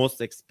the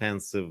most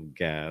expensive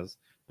gas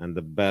and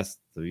the best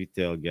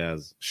retail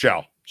gas.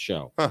 Shell.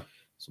 Huh.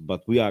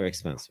 But we are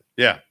expensive.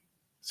 Yeah.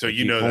 So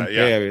you know that.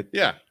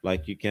 Yeah.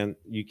 Like you can't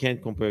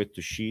compare it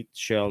to sheet.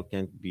 Shell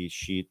can't be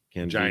sheet.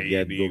 Can Giant be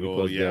Get Eagle,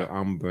 because they're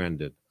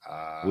unbranded.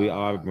 We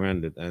are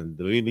branded, and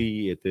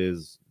really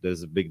there's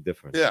a big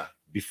difference. Yeah.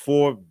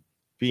 Before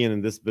being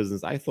in this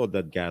business, I thought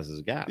that gas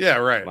is gas. Yeah,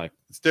 right. Like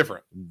it's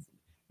different.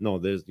 No,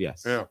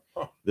 yes. Yeah.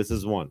 Huh. This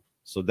is one.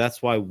 So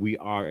that's why we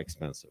are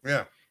expensive.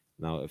 Yeah.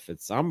 Now, if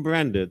it's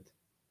unbranded,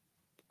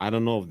 I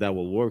don't know if that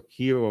will work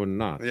here or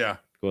not. Yeah.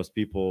 Because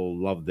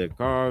people love their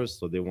cars,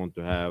 so they want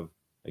to have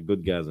a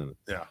good gas in it.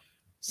 Yeah.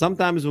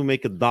 Sometimes we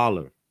make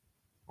 $1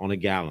 on a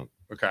gallon.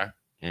 Okay.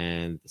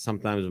 And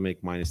sometimes we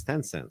make minus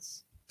 10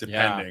 cents.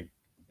 Depending.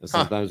 And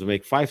sometimes we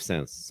make 5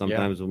 cents.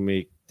 Sometimes we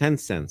make 10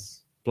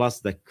 cents.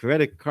 Plus the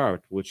credit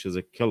card, which is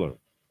a killer.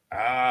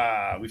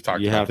 We've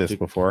talked about this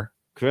before.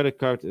 Credit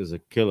card is a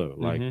killer.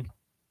 Like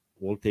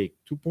we'll take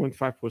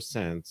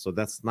 2.5%. So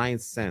that's 9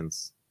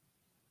 cents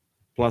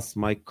plus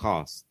my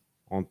cost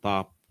on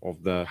top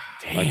of the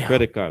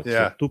credit card.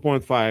 Yeah. So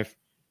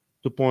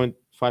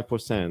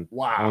 2.5%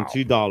 on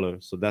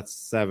 $3. So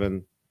that's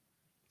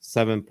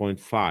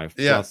 7.5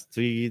 plus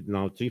 3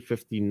 now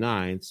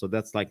 3.59, so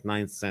that's like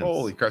 9 cents.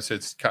 Holy crap, so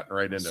it's cutting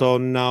right into so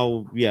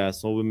now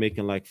so we're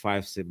making like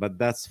 5 cents, but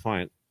that's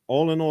fine.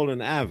 All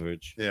in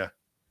average,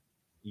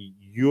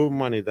 your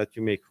money that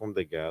you make from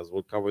the gas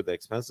will cover the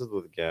expenses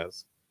of the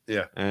gas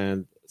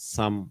and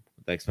the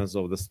expenses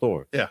of the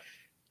store.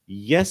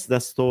 Yes, the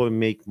store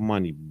make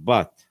money,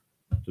 but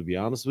to be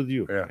honest with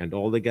you, and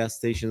all the gas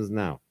stations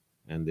now,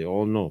 and they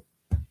all know,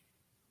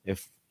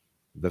 if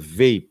the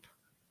vape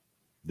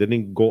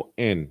didn't go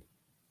in,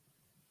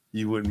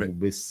 you wouldn't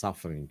be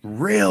suffering.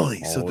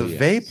 Really? So the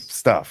vape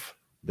stuff,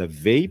 the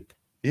vape,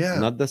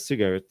 not the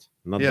cigarette,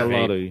 not the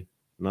lottery,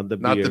 not the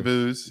beer, not the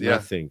booze,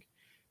 nothing.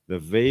 The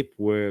vape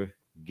will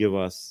give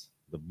us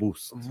the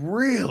boost.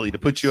 Really, to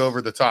put you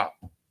over the top.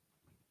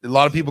 A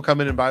lot of people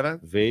come in and buy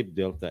that. Vape,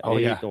 Delta Oh,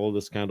 8, yeah. all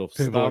this kind of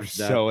People are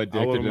stuff. so our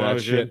addicted to that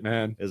margin shit,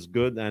 man. is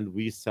good, and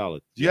we sell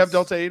it. Do you have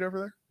Delta 8 over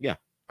there? Yeah.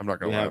 I'm not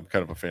gonna We lie. have- I'm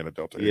kind of a fan of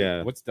Delta 8.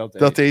 Yeah. What's Delta?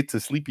 Delta 8 the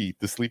sleepy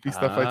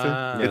stuff I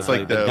Ah. take. It's Yeah,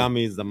 like the the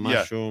gummies, the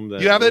mushroom.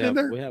 You have we it in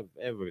there? We have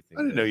everything.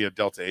 I didn't know you had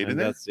Delta 8 in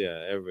there. That's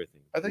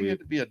everything. I think you had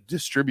to be a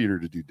distributor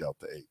to do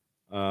Delta 8.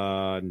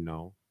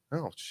 No.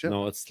 Oh shit.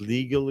 No, it's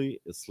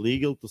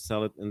legal to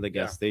sell it in the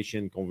gas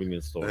station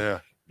convenience store. Yeah,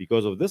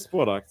 Because of this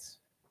product,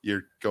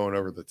 you're going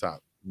over the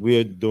top.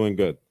 we're doing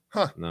good.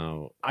 Huh.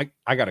 Now,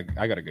 I got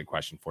a good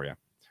question for you.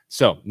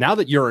 So now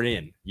that you're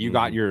in, you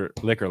got your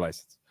liquor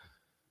license.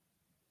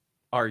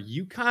 Are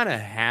you kind of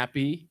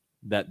happy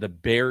that the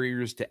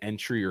barriers to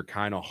entry are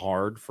kind of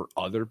hard for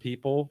other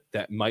people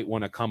that might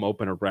want to come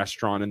open a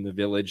restaurant in the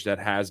village that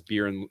has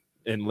beer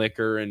and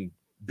liquor and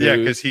booze? Yeah,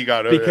 because he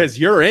got because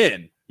you're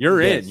in.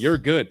 You're Yes. in. You're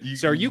good. You-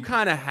 So are you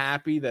kind of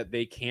happy that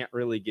they can't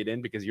really get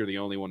in because you're the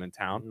only one in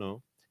town?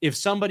 no. If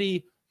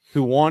somebody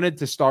who wanted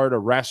to start a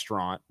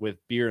restaurant with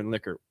beer and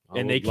liquor I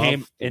and they would love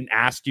came to. and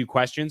asked you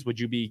questions, would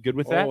you be good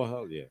with that? Oh,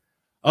 hell yeah.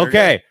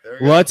 Okay, There we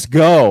go. let's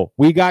go.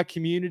 We got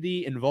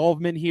community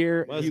involvement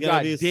here. Well, it's You gotta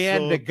got be Dan,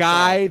 so the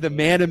guy, tough. the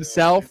man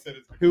himself,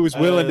 who was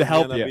willing to It's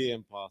help gonna you. be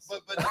impossible.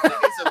 But the thing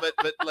is,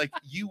 but like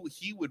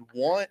he would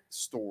want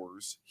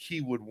stores,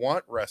 he would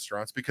want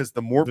restaurants because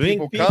the more Bring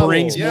people people. come,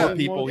 Brings yeah, more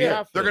people yeah,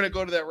 here. they're gonna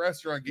go to that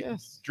restaurant,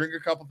 Yes. drink a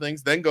couple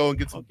things, then go and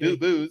get some Okay.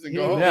 booze and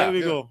Here, go home. here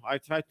we go. I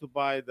tried to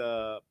buy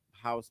the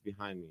house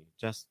behind me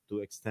just to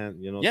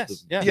extend, Yes,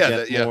 to yeah. Yeah, get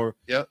that- yeah, more,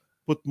 yeah.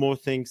 put more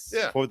things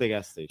Yeah. for the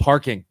gas station.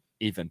 Parking,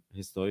 even.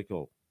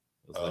 Historical.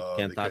 It's like Oh,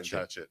 can't they couldn't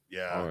touch it.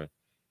 Yeah. All right.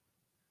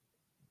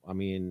 I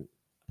mean,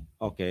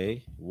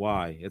 okay,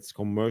 why? It's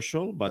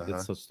commercial, but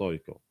it's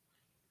historical.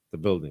 The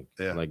building,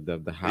 Yeah. like the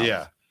house.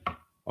 Yeah.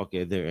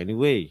 Okay, there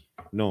anyway.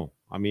 No,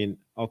 I mean,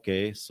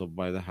 okay, so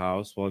buy the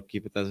house, well,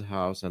 keep it as a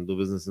house and do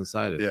business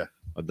inside it. Yeah.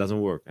 It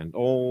doesn't work. And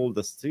all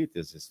the street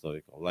is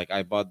historical. Like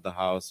I bought the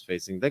house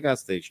facing the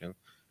gas station.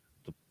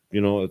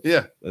 It's,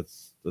 Yeah.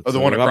 it's Oh, the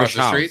a one across rubbish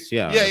the street. house.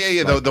 Yeah.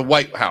 yeah. it's The, like the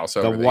White House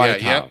the over there.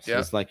 White yeah, House. Yeah,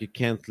 It's like you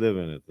can't live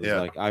in it. It's Yeah.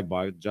 like I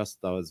bought it just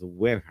as a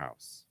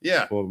warehouse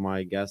yeah, for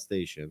my gas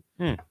station.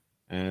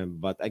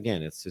 But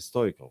again, it's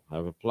historical. I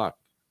have a plaque.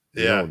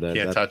 You yeah. know,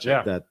 Can't touch it.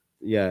 Yeah. That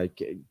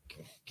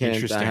can't. I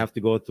Interesting. have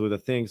to go through the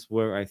things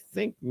where I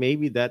think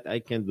maybe that I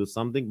can do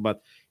something.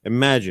 But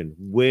imagine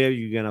where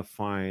you're gonna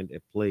find a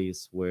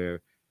place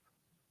where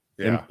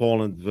in Yeah,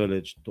 Poland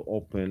Village to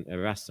open a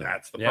restaurant.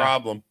 that's the Yeah.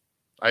 problem.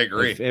 I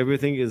agree. If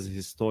everything is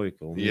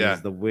historical, means Yeah.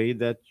 the way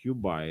that you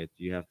buy it,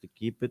 you have to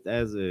keep it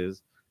as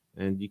is,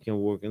 and you can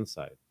work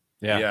inside.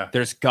 Yeah.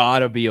 There's got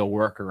to be a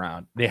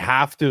workaround. They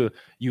have to.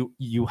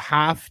 You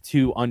have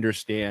to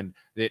understand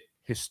that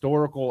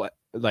historical,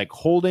 like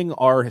holding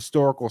our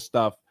historical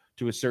stuff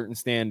to a certain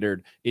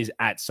standard, is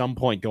at some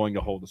point going to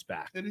hold us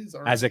back It is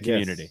as a already.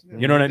 community. Yeah.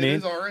 You know what I It mean?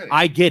 is already.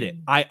 I get it.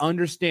 I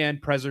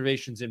understand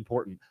preservation's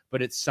important,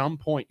 but at some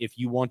point, if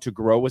you want to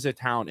grow as a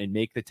town and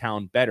make the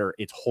town better,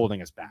 it's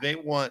holding us back. They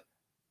want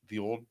the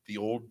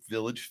old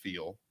village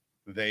feel.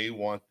 They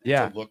want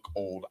Yeah. to look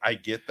old. I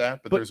get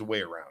that, but But- there's a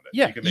way around it.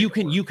 Yeah, make you it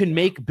can work.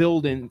 make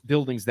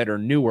buildings that are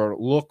newer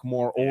look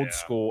more old Yeah.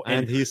 school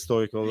And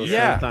historical at the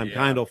Yeah. same time, Yeah.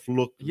 kind of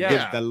look, Yeah.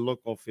 get the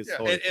look of Yeah,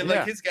 historical. and Yeah.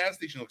 like his gas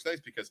station looks nice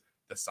because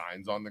the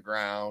signs on the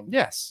ground.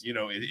 yes, You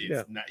know, it's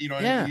Yeah. not. You know,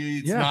 Yeah,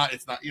 it's yeah. not.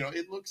 It's not. You know,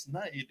 it looks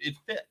nice. It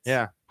fits.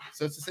 Yeah.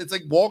 So it's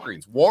like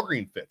Walgreens.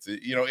 Walgreens fits.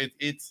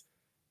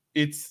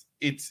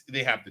 It's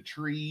they have the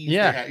trees.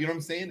 Yeah. They have, you know what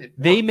I'm saying? It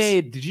they works.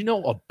 made. Did you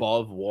know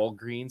above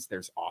Walgreens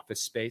there's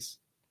office space?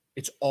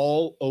 It's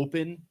all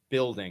open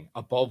building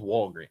above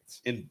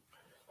Walgreens. in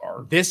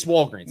our This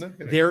Walgreens, No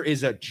kidding. there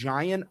is a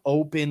giant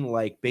open,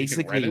 like rent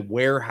basically it?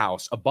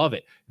 warehouse above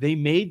it. They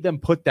made them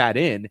put that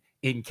in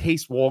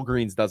case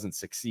Walgreens doesn't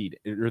succeed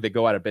or they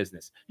go out of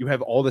business. You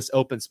have all this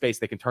open space;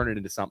 they can turn it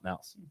into something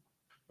else.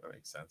 that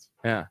makes sense.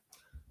 Yeah.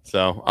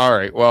 So all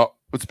right. Well,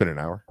 it's been an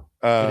hour.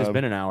 It has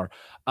been an hour.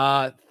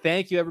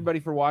 Thank you everybody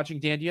for watching.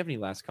 Dan, do you have any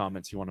last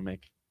comments you want to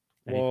make?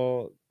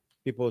 Well,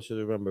 people should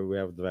remember we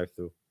have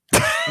drive-through.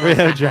 We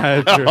have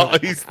drive-through. Oh,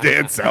 he's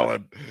Dan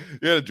selling.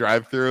 You had a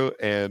drive-through,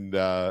 and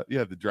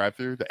the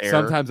drive-through, the air.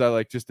 Sometimes I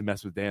like just to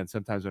mess with Dan.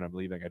 Sometimes when I'm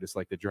leaving, I just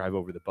like to drive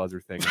over the buzzer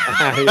thing,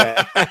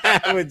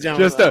 Yeah. With John,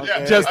 just to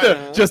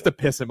okay. just to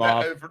piss him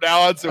off. From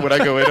now on, so when I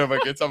go in, I'm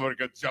like, I'm gonna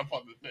go jump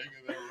on the thing.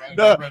 And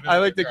then run I into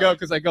like the to car. go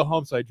because I go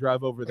home, so I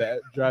drive over that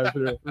drive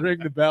through, ring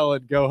the bell,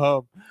 and go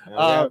home.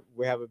 And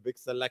we have a big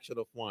selection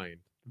of wine,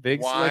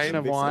 Big Wine, selection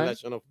of big wine.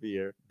 selection of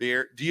beer,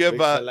 Beer. Do you have? big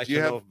Do selection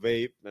you have? of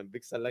vape, and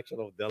big selection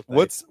of Delta.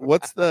 What's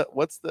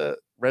the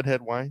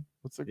redhead wine?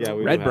 What's the girl? Yeah,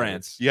 we Red do have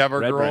brands. You have our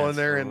Red girl in brands.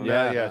 there, and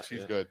Yeah. yeah,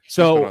 she's good. She's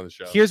So been on the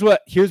show. here's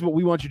what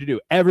we want you to do.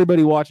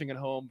 Everybody watching at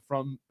home,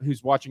 from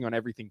who's watching on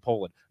Everything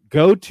Poland,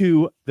 go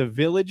to the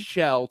Village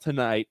Shell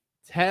tonight.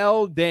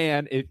 Tell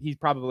Dan, if he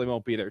probably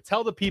won't be there.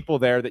 Tell the people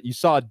there that you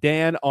saw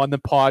Dan on the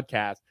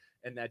podcast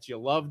and that you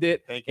loved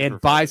it, Thank you and for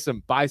buy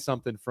filming.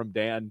 something from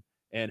Dan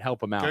and help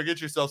them Go out.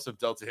 get yourself some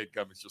Delta 8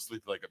 gummies. You'll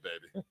sleep like a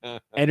baby.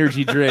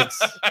 Energy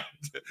drinks,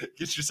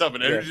 Get yourself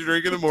an energy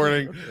drink in the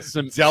morning.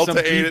 some Delta some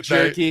 8 beef at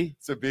jerky. night.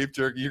 Some beef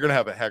jerky. You're gonna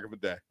have a heck of a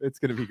day. It's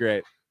gonna be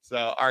great. So,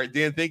 all right,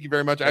 Dan, thank you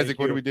very much. Thank Isaac,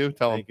 what do you. we do?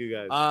 Tell them. Thank you,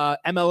 guys.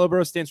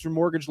 MLOBRO stands for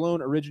Mortgage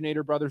Loan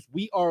Originator Brothers.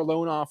 We are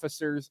loan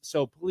officers,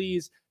 so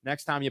please,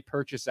 next time you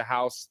purchase a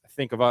house,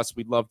 think of us.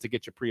 We'd love to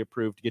get you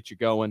pre-approved, get you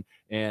going,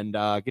 and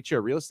get you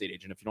a real estate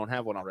agent if you don't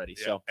have one already.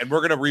 Yeah. So, and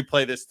we're gonna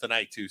replay this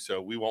tonight too.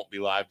 So we won't be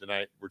live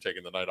tonight. We're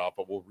taking the night off,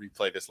 but we'll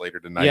replay this later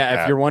tonight.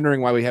 yeah, if you're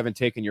wondering why we haven't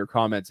taken your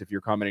comments, if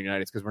you're commenting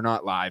tonight, it's because we're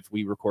not live.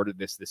 We recorded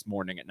this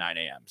morning at 9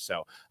 a.m.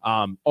 So,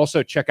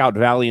 also check out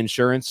Valley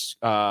Insurance,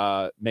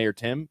 Mayor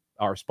Tim,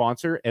 our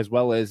sponsor, as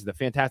well as the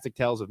Fantastic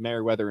Tales of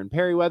Merriweather and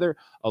Perryweather,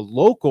 a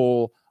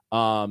local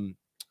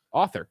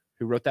author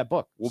who wrote that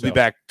book. We'll So, be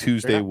back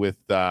Tuesday with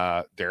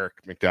Derek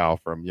McDowell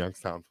from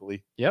Youngstown,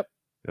 Philly. Yep.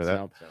 You know that?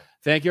 So,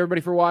 thank you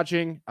everybody for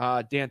watching.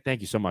 Dan, thank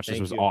you so much. This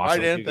Thank was you. All awesome.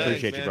 right, Dan. Thanks,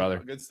 Appreciate you, man. brother.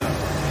 Good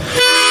stuff.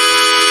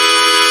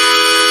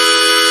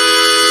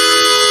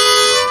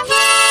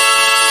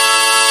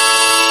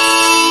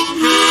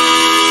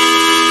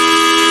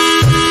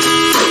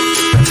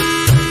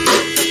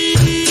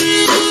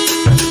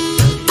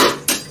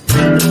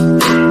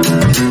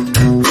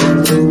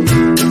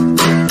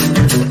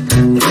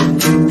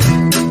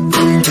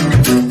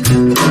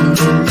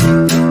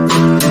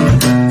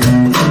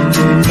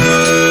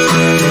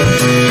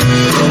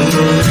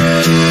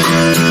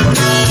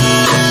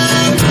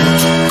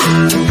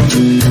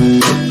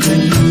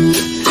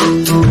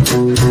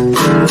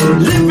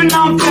 Living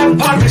on that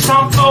pockets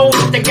on fold.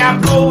 They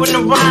got blowing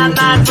around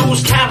 9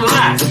 doors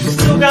Cadillac.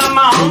 Still got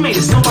my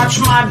homies to watch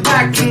my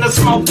back and the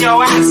smoke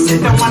your ass.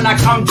 And when I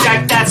come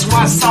back, that's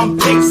why some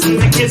pigs and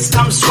the kids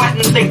come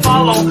sweating. They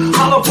follow.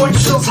 Hollow point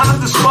chills hard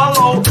to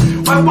swallow.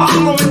 Why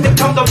wallow when they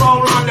come to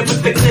roll on it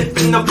with the clip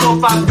in the floor?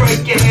 If I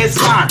break your head,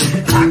 son.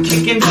 Not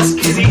kicking dust,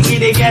 kizzy,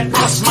 they get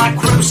bust. My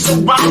crib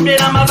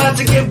surrounded, I'm about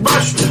to get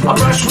rushed. I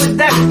brush with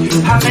that.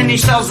 How many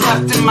shells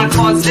left in my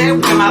closet?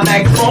 Where my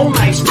bag full,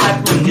 nice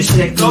flat when the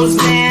shit goes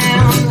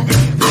down.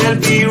 Better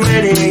be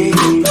ready.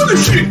 When the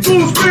shit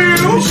goes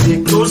down. When the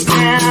shit goes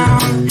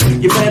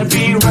down. You better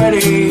be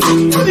ready.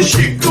 When the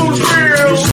shit goes down.